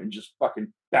up to him and just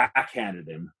fucking backhanded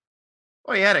him.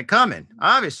 Well, he had it coming.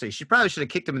 Obviously, she probably should have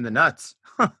kicked him in the nuts.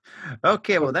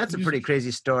 Okay, well, that's a pretty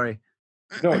crazy story.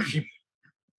 No,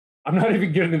 I'm not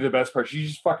even getting to the best part. She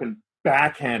just fucking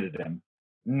backhanded him,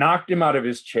 knocked him out of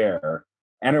his chair,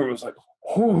 and it was like,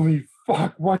 holy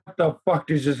fuck, what the fuck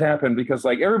did just happen? Because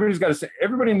like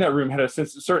everybody in that room had a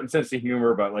certain sense of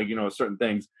humor about like, you know, certain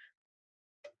things.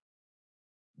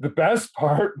 The best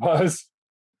part was,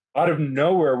 out of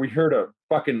nowhere, we heard a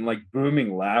fucking like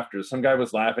booming laughter. Some guy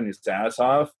was laughing his ass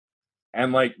off,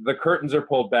 and like the curtains are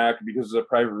pulled back because it's a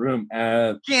private room.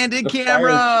 And candid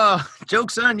camera,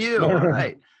 joke's on you. All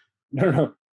right.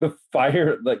 No. The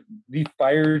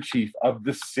fire chief of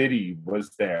the city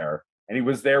was there, and he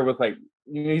was there with like,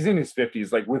 you know, he's in his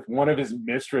 50s, like with one of his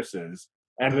mistresses,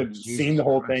 and had seen the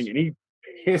whole thing, and he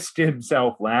pissed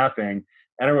himself laughing,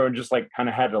 and everyone just like kind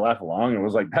of had to laugh along. And it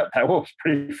was like that was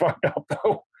pretty fucked up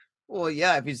though. Well,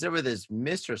 yeah, if he's there with his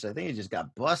mistress, I think he just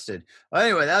got busted. Well,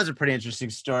 anyway, that was a pretty interesting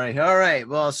story. All right.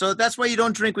 Well, so that's why you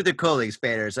don't drink with your colleagues,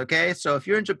 faders, okay? So if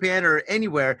you're in Japan or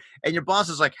anywhere and your boss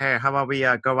is like, hey, how about we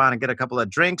go on and get a couple of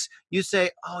drinks? You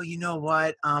say, oh, you know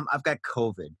what? I've got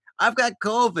COVID.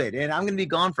 And I'm going to be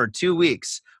gone for 2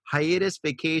 weeks. Hiatus,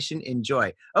 vacation,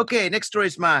 enjoy. Okay, next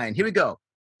story's mine. Here we go.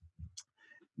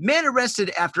 Man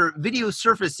arrested after video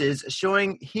surfaces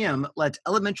showing him let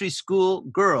elementary school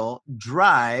girl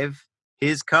drive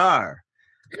his car.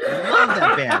 Love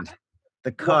that band.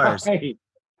 The Cars. Right.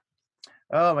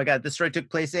 Oh my God. This story took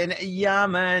place in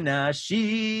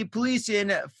Yamanashi. Police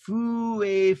in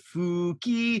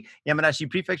Fuefuki,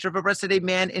 Yamanashi Prefecture, have arrested a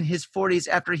man in his 40s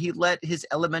after he let his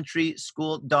elementary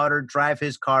school daughter drive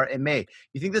his car in May.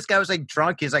 You think this guy was like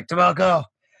drunk? He's like, Tomoko,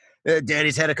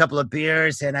 Daddy's had a couple of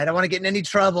beers and I don't want to get in any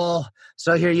trouble.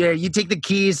 So here, you take the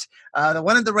keys. The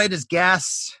one on the right is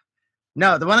gas.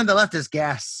 No, the one on the left is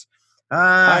gas.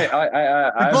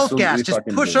 I both gas. Just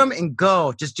push them and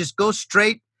go. Just go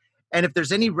straight. And if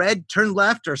there's any red, turn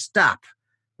left or stop.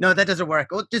 No, that doesn't work.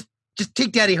 Well, just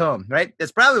take Daddy home, right?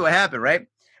 That's probably what happened, right?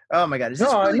 Oh my God. Is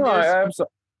this really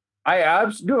I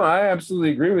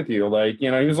absolutely agree with you. Like, he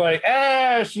was like,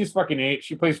 she's fucking 8.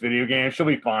 She plays video games. She'll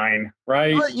be fine,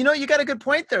 right? Well, you got a good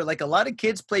point there. Like a lot of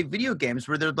kids play video games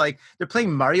where they're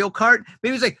playing Mario Kart.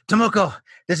 Maybe it's like, Tomoko,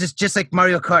 this is just like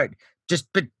Mario Kart.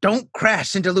 But don't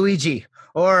crash into Luigi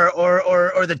or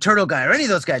the turtle guy or any of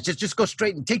those guys. Just go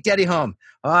straight and take daddy home.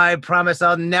 Oh, I promise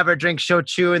I'll never drink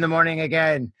shochu in the morning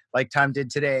again, like Tom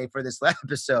did today for this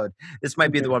episode. This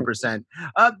might be the 1%.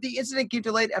 The incident came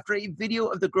to light after a video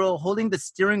of the girl holding the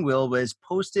steering wheel was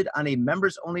posted on a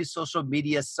members-only social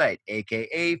media site,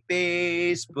 aka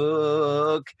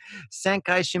Facebook.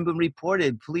 Sankai Shimbun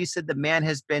reported police said the man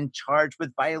has been charged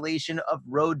with violation of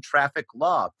road traffic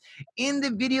law. In the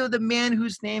video, the man,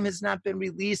 whose name has not been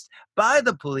released by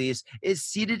the police, is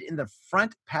seated in the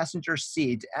front passenger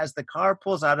seat as the car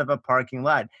pulls out of a parking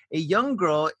lot. A young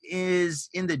girl is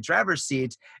in the driver's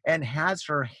seat and has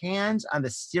her hands on the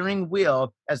steering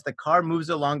wheel as the car moves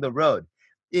along the road.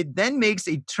 It then makes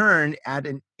a turn at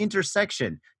an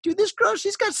intersection. Dude, this girl,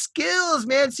 she's got skills,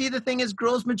 man. See, the thing is,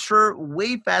 girls mature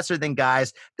way faster than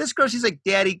guys. This girl, she's like,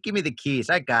 Daddy, give me the keys.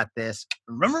 I got this.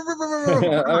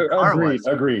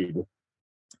 Agreed.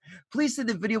 Police said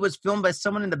the video was filmed by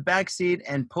someone in the backseat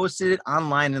and posted it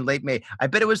online in late May. I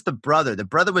bet it was the brother. The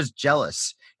brother was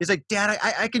jealous. He's like, Dad,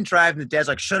 I can drive. And the dad's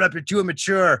like, shut up, you're too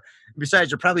immature.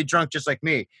 Besides, you're probably drunk just like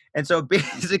me. And so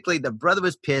basically the brother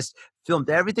was pissed, filmed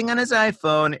everything on his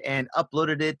iPhone and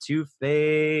uploaded it to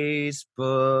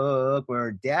Facebook,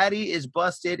 where Daddy is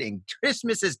busted and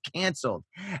Christmas is canceled.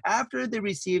 After they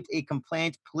received a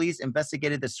complaint, police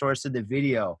investigated the source of the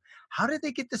video. How did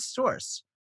they get the source?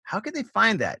 How could they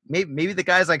find that? Maybe the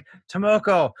guy's like,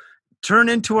 Tomoko, turn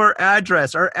into our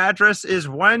address. Our address is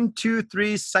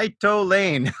 123 Saito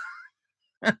Lane.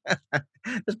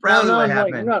 That's probably what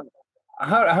happened. Like,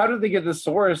 how did they get the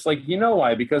source? Like,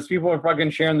 why? Because people are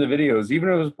fucking sharing the videos. Even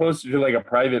if it was posted to like a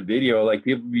private video, like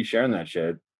people be sharing that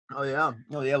shit. Oh yeah.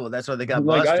 Well, that's why they got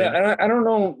like, busted. I don't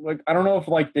know. Like, I don't know if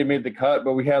like they made the cut,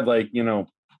 but we had like,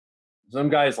 some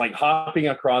guys like hopping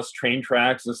across train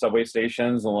tracks and subway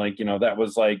stations. And like, that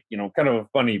was like, kind of a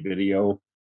funny video.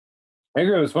 I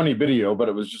agree it was funny video, but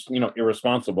it was just,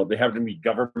 irresponsible. They happened to be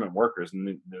government workers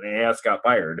and the ass got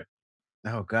fired.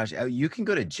 Oh gosh, you can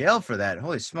go to jail for that.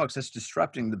 Holy smokes, that's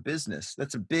disrupting the business.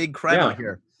 That's a big crime out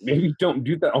here. Maybe don't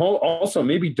do that. Also,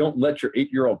 maybe don't let your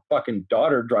 8-year-old fucking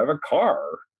daughter drive a car.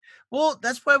 Well,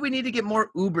 that's why we need to get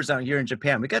more Ubers out here in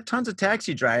Japan. We got tons of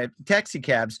taxi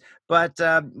cabs, but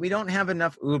we don't have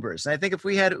enough Ubers. And I think if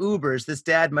we had Ubers, this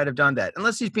dad might have done that.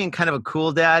 Unless he's being kind of a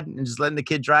cool dad and just letting the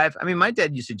kid drive. I mean, my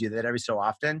dad used to do that every so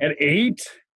often. At 8?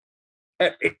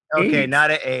 Okay,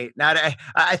 not at 8.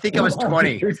 I think I was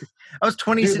 20. I was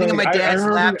 20 sitting in my dad's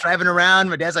lap, driving around.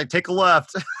 My dad's like, take a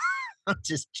left. I'm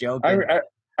just joking.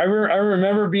 I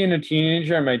remember being a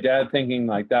teenager and my dad thinking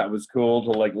like that was cool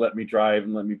to like let me drive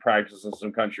and let me practice on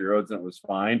some country roads and it was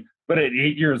fine. But at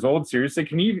 8 years old, seriously,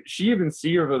 she even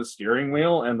see over the steering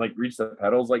wheel and like reach the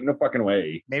pedals? Like no fucking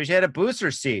way. Maybe she had a booster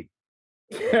seat.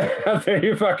 There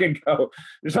you fucking go.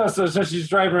 So she's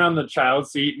driving around the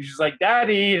child seat and she's like,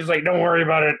 Daddy. He's like, don't worry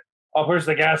about it. I'll push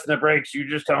the gas and the brakes. You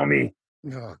just tell me.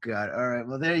 Oh God. All right.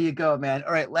 Well, there you go, man.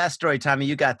 All right. Last story, Tommy.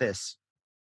 You got this.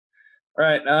 All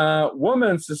right.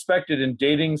 Woman suspected in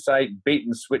dating site bait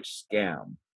and switch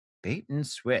scam. Bait and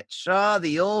switch. Oh,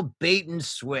 the old bait and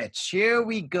switch. Here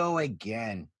we go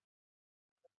again.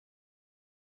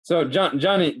 So,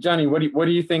 Johnny, what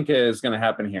do you think is going to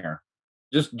happen here?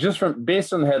 Just from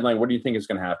based on the headline, what do you think is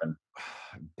going to happen?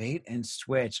 Bait and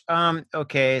switch.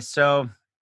 Okay, so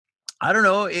I don't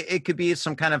know. It could be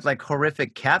some kind of like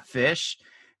horrific catfish.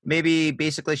 Maybe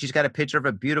basically she's got a picture of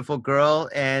a beautiful girl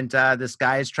and this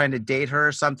guy is trying to date her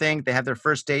or something. They have their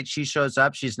first date. She shows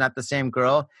up. She's not the same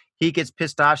girl. He gets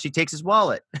pissed off. She takes his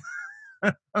wallet.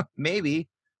 Maybe.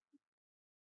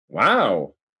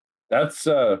 Wow. That's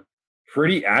a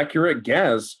pretty accurate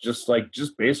guess. Just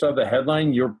based off the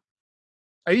headline,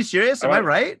 Are you serious? Am I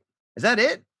right? Is that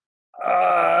it?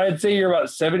 I'd say you're about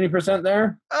 70%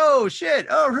 there. Oh, shit.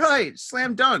 Oh, right.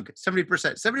 Slam dunk. 70%.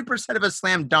 70% of a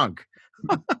slam dunk.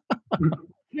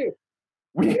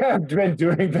 We have been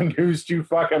doing the news too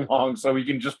fucking long, so we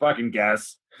can just fucking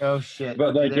guess. Oh, shit.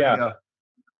 But like, yeah.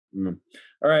 All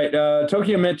right.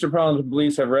 Tokyo Metropolitan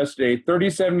Police have arrested a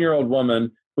 37-year-old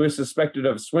woman who is suspected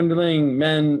of swindling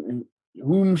men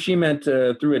whom she met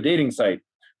through a dating site,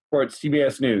 reports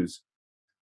CBS News.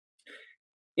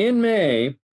 In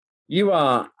May,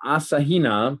 Yua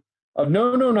Asahina, of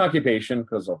no known occupation,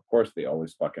 because of course they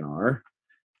always fucking are,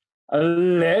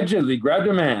 allegedly grabbed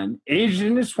a man aged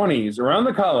in his 20s around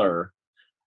the collar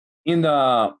in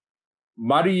the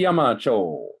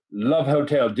Maruyama-cho Love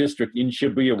Hotel district in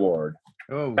Shibuya Ward.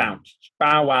 Oh. Bounce,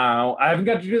 bow wow. I haven't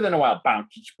got to do that in a while.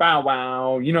 Bounce, bow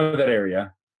wow. You know that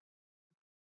area.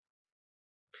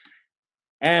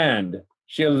 And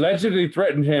she allegedly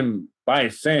threatened him by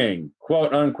saying,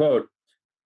 quote unquote,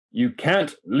 "You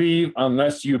can't leave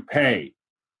unless you pay."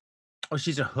 Oh,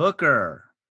 she's a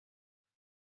hooker.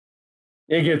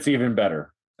 It gets even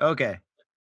better. Okay.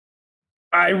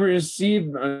 I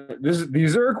received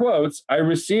these are quotes. "I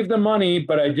received the money,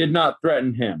 but I did not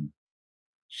threaten him,"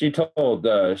 she told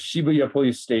the Shibuya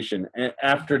police station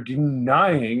after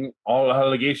denying all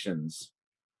allegations.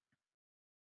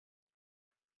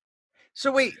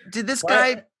 So wait, did this What?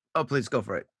 guy? Oh, please go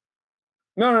for it.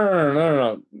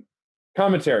 No.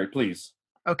 Commentary, please.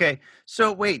 Okay.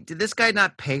 So wait, did this guy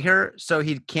not pay her so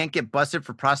he can't get busted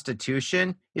for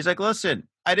prostitution? He's like, listen,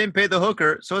 I didn't pay the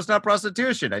hooker, so it's not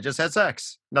prostitution. I just had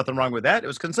sex. Nothing wrong with that. It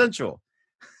was consensual.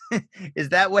 Is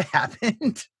that what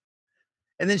happened?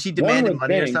 And then she demanded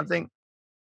money or something?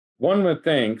 One would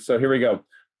think. So here we go.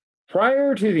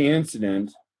 Prior to the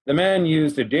incident, the man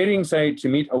used a dating site to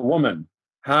meet a woman.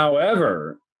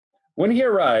 However, when he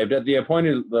arrived at the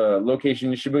appointed location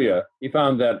in Shibuya, he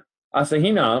found that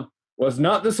Asahina was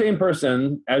not the same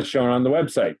person as shown on the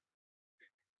website.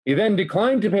 He then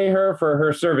declined to pay her for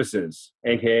her services,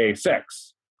 aka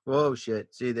sex. Whoa,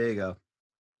 shit. See, there you go.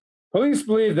 Police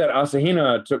believe that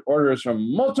Asahina took orders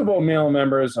from multiple male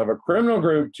members of a criminal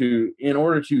group in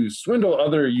order to swindle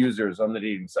other users on the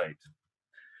dating site.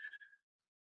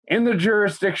 In the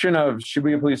jurisdiction of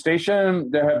Shibuya Police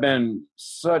Station, there have been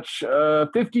such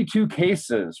 52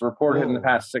 cases reported in the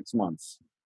past 6 months.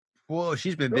 Whoa,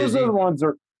 she's been Those busy. are the ones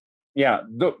that, yeah.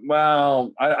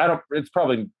 I don't. It's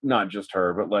probably not just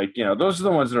her, but like, you know, those are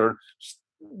the ones that are.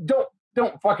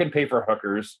 Don't fucking pay for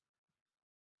hookers.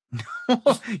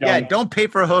 Yeah, don't pay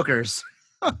for hookers.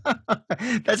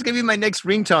 That's gonna be my next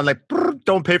ringtone. Like,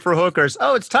 don't pay for hookers.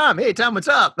 Oh, it's Tom. Hey, Tom, what's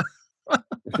up?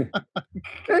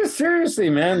 Seriously,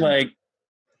 man. Like,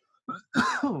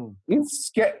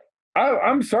 it's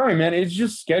I'm sorry, man. It's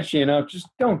just sketchy enough. Just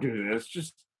don't do this.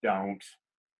 Just don't.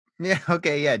 Yeah.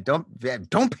 Okay. Yeah.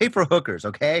 Don't pay for hookers.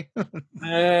 Okay.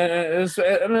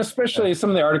 And especially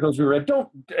some of the articles we read, don't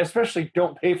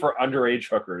pay for underage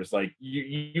hookers. Like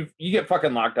you get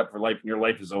fucking locked up for life, and your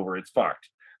life is over. It's fucked.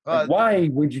 Like, why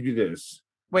would you do this?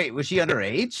 Wait, was she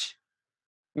underage?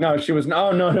 No, she was.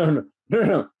 No.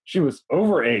 She was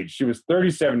overage. She was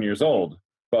 37 years old.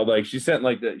 But like, she sent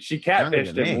like she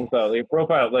catfished him with a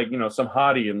profile, like, you know, some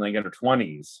hottie in like in her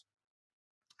 20s.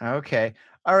 Okay.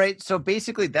 All right. So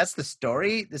basically, that's the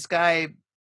story. This guy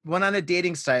went on a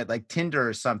dating site like Tinder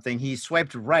or something. He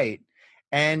swiped right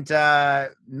and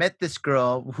met this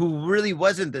girl who really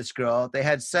wasn't this girl. They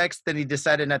had sex. Then he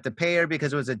decided not to pay her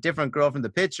because it was a different girl from the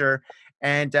picture.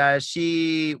 And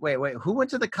she, wait, who went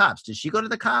to the cops? Did she go to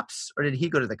the cops or did he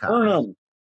go to the cops? No.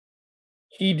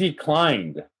 He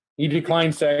declined. He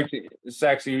declined sex.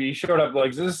 He showed up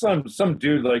like, this is some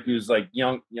dude like who's like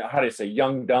young. How do you say,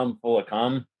 young, dumb, full of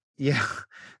cum? Yeah.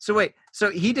 So wait.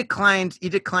 So he declined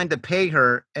to pay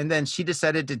her, and then she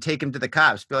decided to take him to the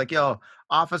cops. Be like, "Yo,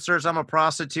 officers, I'm a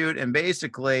prostitute, and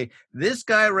basically, this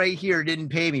guy right here didn't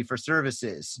pay me for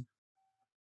services."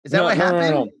 Is that what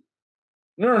happened?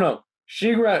 No.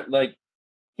 She like,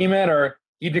 he met her.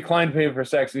 He declined to pay for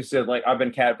sex. He said like, "I've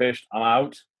been catfished. I'm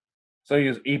out."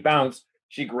 So he bounced.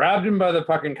 She grabbed him by the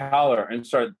fucking collar and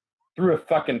threw a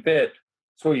fucking fit.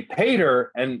 So he paid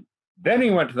her, and then he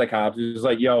went to the cops. He was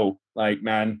like, "Yo, like,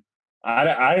 man,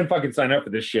 I didn't fucking sign up for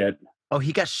this shit." Oh,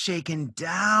 he got shaken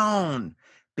down.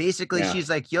 Basically, Yeah. She's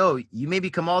like, "Yo, you maybe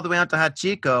come all the way out to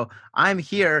Hachiko. I'm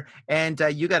here, and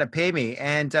you got to pay me."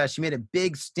 And she made a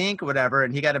big stink or whatever,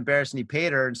 and he got embarrassed and he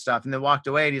paid her and stuff, and then walked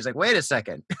away. And he's like, "Wait a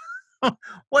second."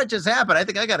 What just happened? I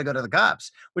think I got to go to the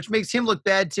cops, which makes him look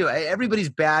bad too. Everybody's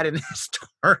bad in this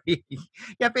story.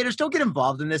 Yeah, faders, don't get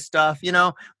involved in this stuff. You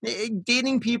know,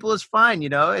 dating people is fine. You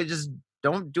know, it just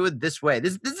don't do it this way.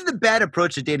 This is the bad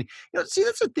approach to dating. You know, see,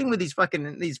 that's the thing with these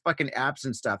fucking apps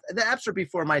and stuff. The apps are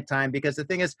before my time because the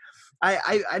thing is,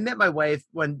 I met my wife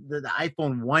when the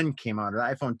iPhone 1 came out, or the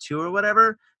iPhone 2 or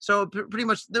whatever. So pretty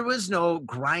much there was no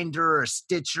Grindr or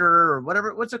Stitcher or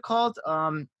whatever. What's it called?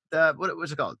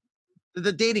 What's it called?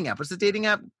 The dating app. What's the dating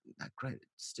app? Not Grindr,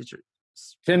 Stitcher.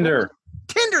 Tinder.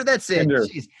 That's it. Tinder.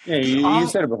 Jeez. Yeah, you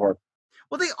said it before.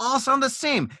 Well, they all sound the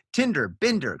same. Tinder,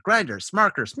 Binder, Grindr,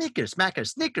 Smarker, Sneaker, Smacker,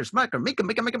 Sneaker, Smacker, make 'em.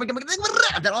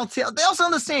 They all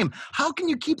sound the same. How can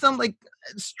you keep them like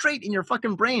straight in your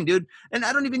fucking brain, dude? And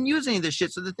I don't even use any of this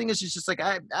shit. So the thing is, it's just like,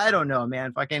 I don't know,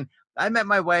 man. Fucking I met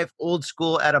my wife old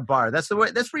school at a bar. That's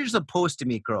where you're supposed to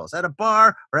meet girls, at a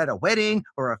bar or at a wedding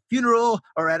or a funeral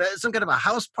or at some kind of a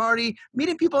house party.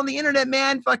 Meeting people on the internet,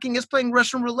 man, fucking is playing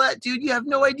Russian roulette, dude. You have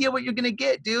no idea what you're gonna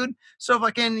get, dude. So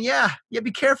fucking yeah,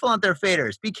 be careful out there,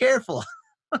 faders. Be careful.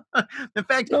 In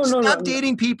fact, stop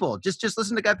dating people. Just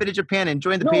listen to Got Faded Japan and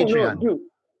join the Patreon.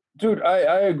 Dude, I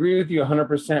agree with you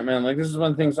 100%, man. Like, this is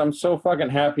one of the things, I'm so fucking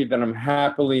happy that I'm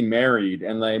happily married,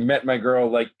 and I met my girl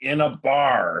like in a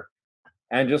bar.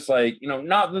 And just like,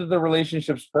 not that the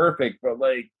relationship's perfect, but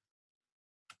like,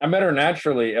 I met her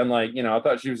naturally. And like, I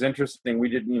thought she was interesting. We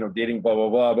did, dating, blah, blah,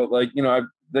 blah. But like,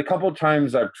 the couple of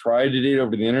times I've tried to date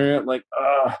over the internet, like,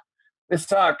 they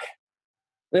suck.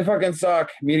 They fucking suck.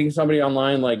 Meeting somebody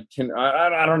online, like,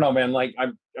 I don't know, man. Like,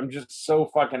 I'm just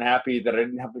so fucking happy that I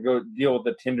didn't have to go deal with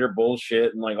the Tinder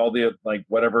bullshit and like all the, like,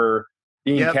 whatever,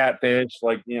 being catfish,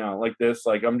 like, like this.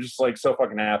 Like, I'm just like so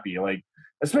fucking happy. Like,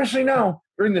 especially now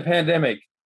during the pandemic,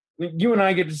 you and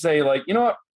I get to say, like, you know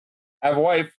what? I have a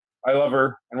wife, I love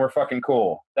her, and we're fucking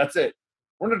cool. That's it.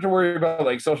 We're not to worry about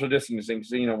like social distancing.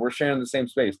 So, we're sharing the same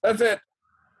space. That's it.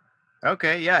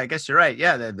 Okay, yeah, I guess you're right.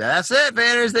 Yeah, that's it,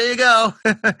 faders. There you go.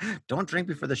 Don't drink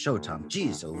before the show, Tom.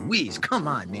 Jeez Louise, come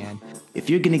on, man. If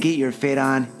you're gonna get your fade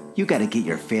on, you gotta get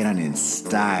your fade on in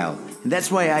style. And that's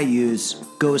why I use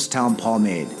Ghost Town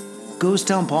Pomade. Ghost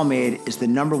Town Pomade is the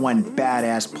 #1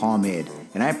 badass pomade,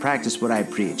 and I practice what I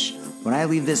preach. When I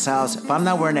leave this house, if I'm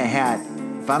not wearing a hat,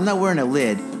 if I'm not wearing a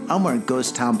lid, I'm wearing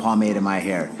Ghost Town Pomade in my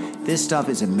hair. This stuff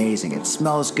is amazing. It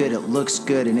smells good, it looks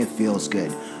good, and it feels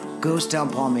good. Ghost Town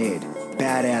Pomade,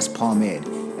 badass pomade.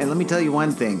 And let me tell you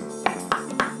one thing,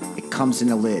 it comes in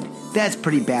a lid. That's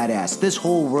pretty badass. This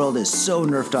whole world is so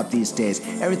nerfed up these days.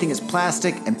 Everything is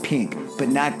plastic and pink, but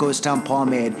not Ghost Town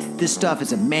Pomade. This stuff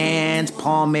is a man's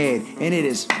pomade, and it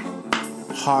is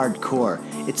hardcore.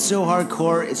 It's so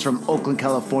hardcore, it's from Oakland,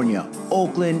 California.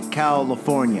 Oakland,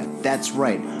 California. That's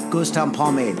right. Ghost Town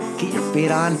Pomade. Get your fade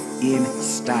on in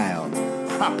style.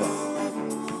 Proper.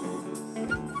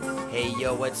 Hey,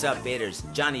 yo, what's up, faders?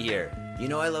 Johnny here. You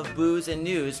know I love booze and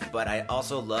news, but I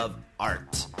also love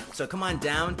art. So come on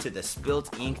down to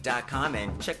thespiltink.com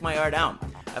and check my art out.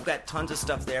 I've got tons of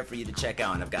stuff there for you to check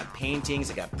out. And I've got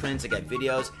paintings, I got prints, I got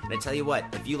videos. And I tell you what,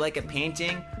 if you like a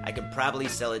painting, I could probably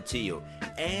sell it to you.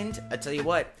 And I tell you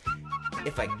what,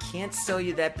 if I can't sell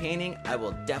you that painting, I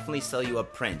will definitely sell you a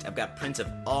print. I've got prints of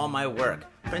all my work.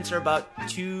 Prints are about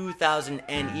 2,000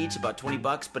 N each, about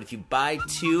 $20, but if you buy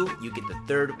 2, you get the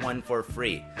third one for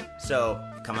free. So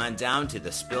come on down to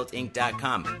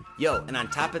thespiltink.com. Yo, and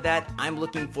on top of that, I'm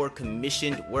looking for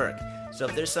commissioned work. So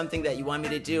if there's something that you want me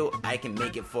to do, I can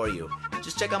make it for you.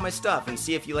 Just check out my stuff and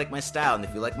see if you like my style. And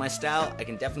if you like my style, I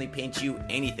can definitely paint you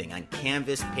anything on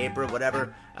canvas, paper,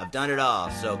 whatever. I've done it all.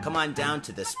 So come on down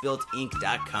to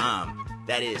thespiltink.com.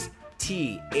 That is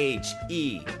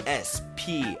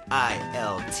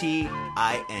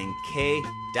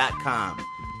THESPILTINK.com.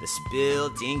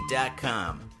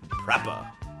 Thespiltink.com.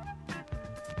 Proper.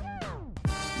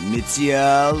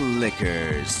 Mitsuya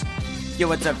Liquors. Yo,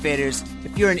 what's up, faders?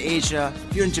 If you're in Asia,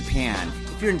 if you're in Japan,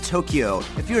 if you're in Tokyo,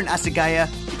 if you're in Asagaya,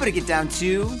 you better get down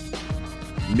to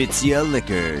Mitsuya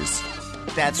Liquors.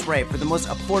 That's right, for the most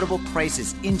affordable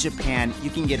prices in Japan, you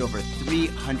can get over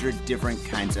 300 different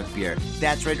kinds of beer.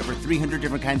 That's right, over 300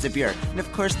 different kinds of beer. And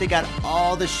of course, they got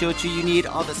all the shochu you need,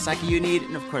 all the sake you need,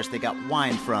 and of course, they got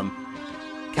wine from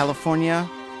California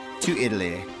to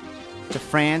Italy to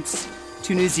France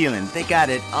to New Zealand. They got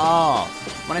it all.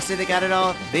 When I say they got it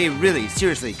all, they really,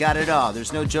 seriously got it all.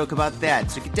 There's no joke about that.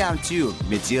 So get down to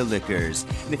Mitsuya Liquors.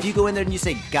 And if you go in there and you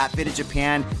say, Got Faded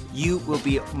Japan, you will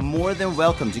be more than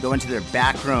welcome to go into their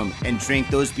back room and drink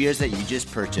those beers that you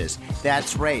just purchased.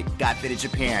 That's right, Got Faded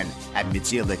Japan at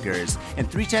Mitsuya Liquors. And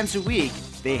 3 times a week,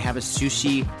 they have a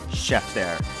sushi chef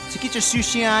there. So get your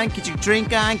sushi on, get your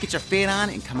drink on, get your fade on,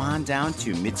 and come on down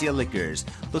to Mitsuya Liquors,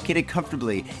 located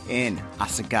comfortably in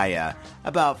Asagaya,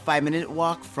 about 5-minute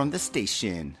walk from the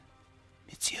station.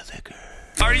 Mitsuya Liquors.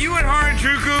 Are you in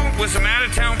Harajuku with some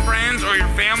out-of-town friends or your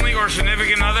family or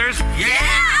significant others?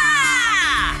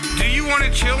 Yeah! Do you want to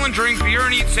chill and drink beer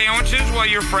and eat sandwiches while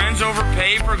your friends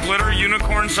overpay for glitter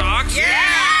unicorn socks?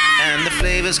 Yeah! And the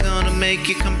flavor's gonna make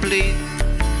you complete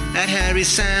at Harry's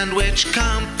Sandwich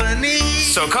Company.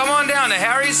 So come on down to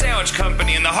Harry's Sandwich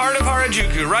Company in the heart of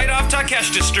Harajuku, right off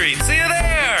Takeshita Street. See you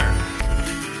there!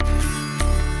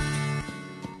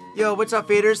 Yo, what's up,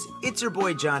 faders? It's your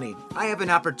boy Johnny. I have an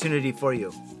opportunity for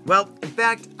you. Well, in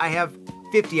fact, I have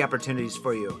 50 opportunities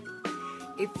for you.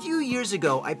 A few years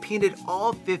ago, I painted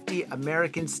all 50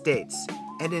 American states.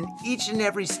 And in each and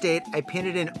every state, I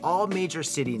painted in all major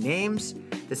city names,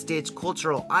 the state's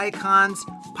cultural icons,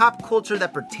 pop culture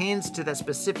that pertains to that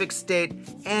specific state,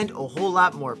 and a whole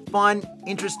lot more fun,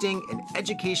 interesting, and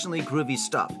educationally groovy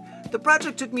stuff. The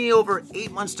project took me over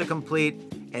 8 months to complete,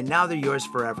 and now they're yours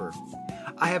forever.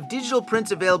 I have digital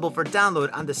prints available for download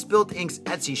on the Spilt Ink's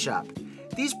Etsy shop.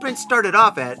 These prints started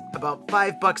off at about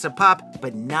 $5 a pop,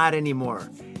 but not anymore.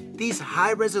 These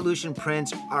high-resolution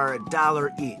prints are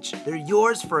 $1 each. They're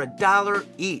yours for $1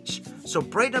 each. So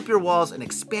brighten up your walls and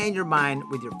expand your mind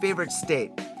with your favorite state.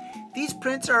 These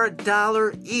prints are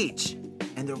 $1 each,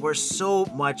 and they're worth so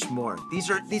much more.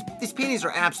 These paintings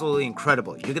are absolutely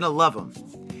incredible. You're gonna love them.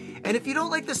 And if you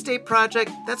don't like the state project,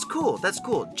 that's cool.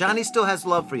 Johnny still has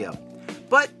love for you.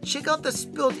 But check out the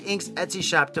Spilt Ink's Etsy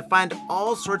shop to find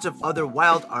all sorts of other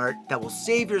wild art that will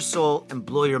save your soul and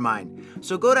blow your mind.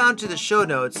 So go down to the show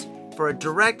notes for a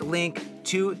direct link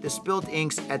to the Spilt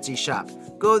Ink's Etsy shop.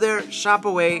 Go there, shop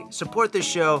away, support the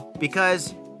show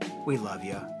because we love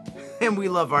you. And we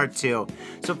love art too.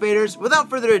 So faders, without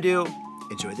further ado,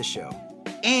 enjoy the show.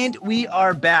 And we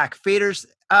are back. Faders,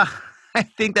 I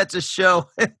think that's a show.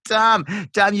 Tom,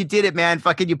 you did it, man.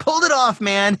 Fucking, you pulled it off,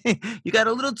 man. You got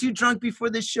a little too drunk before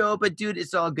the show, but dude,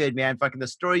 it's all good, man. Fucking the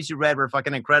stories you read were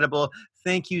fucking incredible.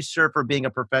 Thank you, sir, for being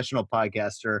a professional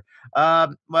podcaster.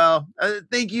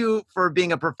 Thank you for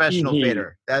being a professional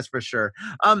fader. That's for sure.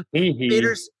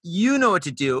 Faders, you know what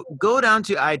to do. Go down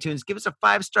to iTunes, give us a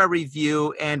 5-star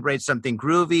review, and write something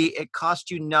groovy. It costs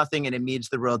you nothing, and it means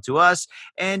the world to us.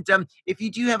 And if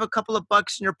you do have a couple of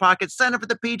bucks in your pocket, sign up for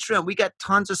the Patreon. We got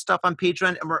tons of stuff on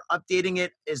Patreon, and we're updating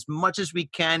it as much as we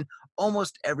can.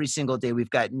 Almost every single day, we've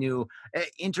got new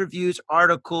interviews,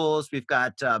 articles. We've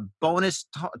got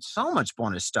so much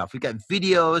bonus stuff. We've got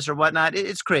videos or whatnot.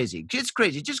 It's crazy. It's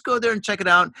crazy. Just go there and check it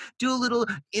out. Do a little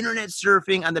internet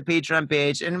surfing on the Patreon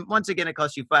page. And once again, it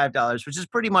costs you $5, which is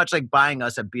pretty much like buying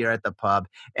us a beer at the pub.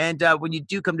 And when you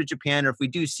do come to Japan, or if we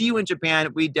do see you in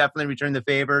Japan, we definitely return the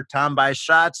favor. Tom buys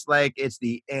shots like it's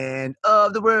the end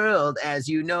of the world as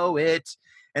you know it.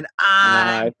 And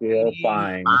I feel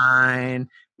fine.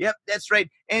 Yep, that's right.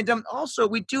 And also,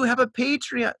 we do have a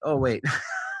Patreon. Oh, wait.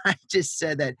 I just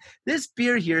said that. This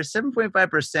beer here,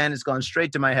 7.5%, is going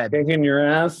straight to my head. Kicking your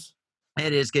ass?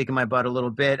 It is kicking my butt a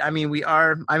little bit. I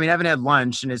haven't had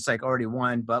lunch and it's like already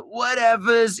 1, but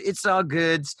whatevers. It's all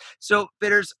good. So,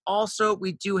 fitters, also,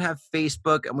 we do have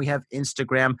Facebook and we have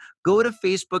Instagram. Go to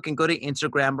Facebook and go to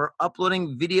Instagram. We're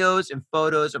uploading videos and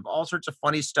photos of all sorts of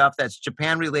funny stuff that's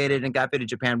Japan related and Got Faded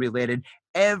Japan related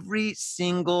every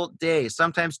single day,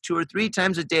 sometimes 2 or 3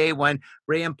 times a day when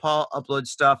Ray and Paul upload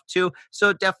stuff too.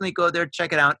 So definitely go there,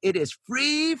 check it out. It is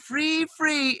free.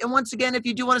 And once again, if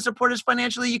you do want to support us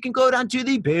financially, you can go down to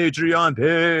the Patreon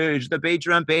page. The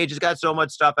Patreon page has got so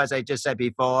much stuff, as I just said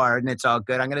before, and it's all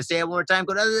good. I'm going to say it one more time.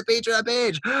 Go down to the Patreon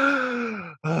page.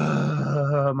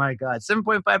 Oh my God.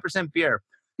 7.5% beer.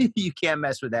 You can't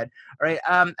mess with that. All right.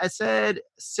 I said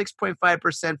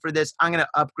 6.5% for this. I'm going to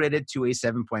upgrade it to a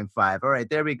 7.5. All right.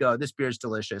 There we go. This beer is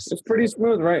delicious. It's pretty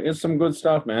smooth, right? It's some good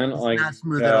stuff, man. It's not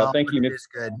smooth at all. Thank you. It's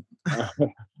good.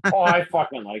 Oh, I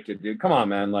fucking liked it, dude. Come on,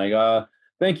 man.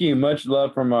 Thank you. Much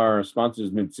love from our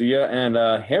sponsors, Mitsuya and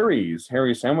Harry's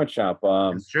Sandwich Shop.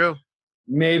 That's true.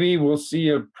 Maybe we'll see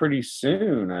you pretty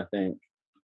soon, I think.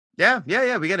 Yeah.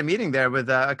 We got a meeting there with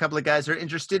a couple of guys who are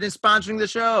interested in sponsoring the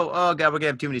show. Oh, God, we're going to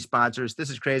have too many sponsors.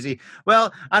 This is crazy.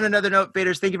 Well, on another note,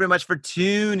 faders, thank you very much for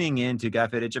tuning in to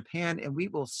Got Faded Japan, and we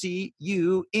will see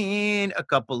you in a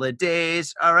couple of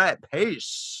days. All right,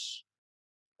 peace.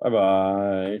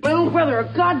 Bye-bye. My own brother,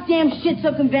 a goddamn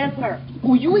shit-sucking vampire.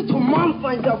 Will you wait till Mom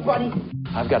finds out, buddy?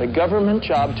 I've got a government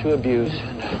job to abuse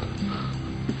and a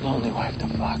lonely wife to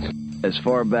fuck. As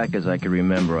far back as I can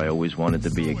remember, I always wanted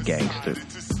to be a gangster.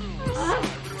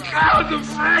 God, the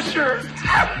pressure!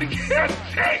 I can't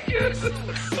take it!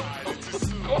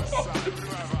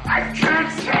 I can't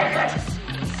take it!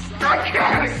 I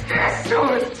can't stand to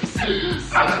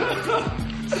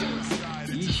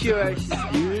it! You sure I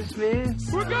should do this, man?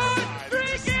 We're going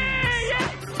freaking!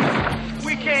 Yeah.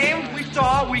 We came, we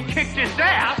saw, we kicked his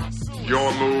ass!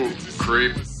 Your move,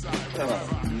 creep.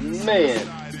 Oh, man.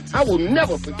 I will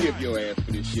never forgive your ass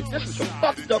for this shit. This is some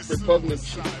fucked up repugnant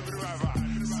shit.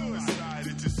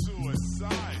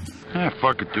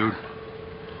 Fuck it, dude.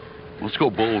 Let's go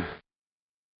bold.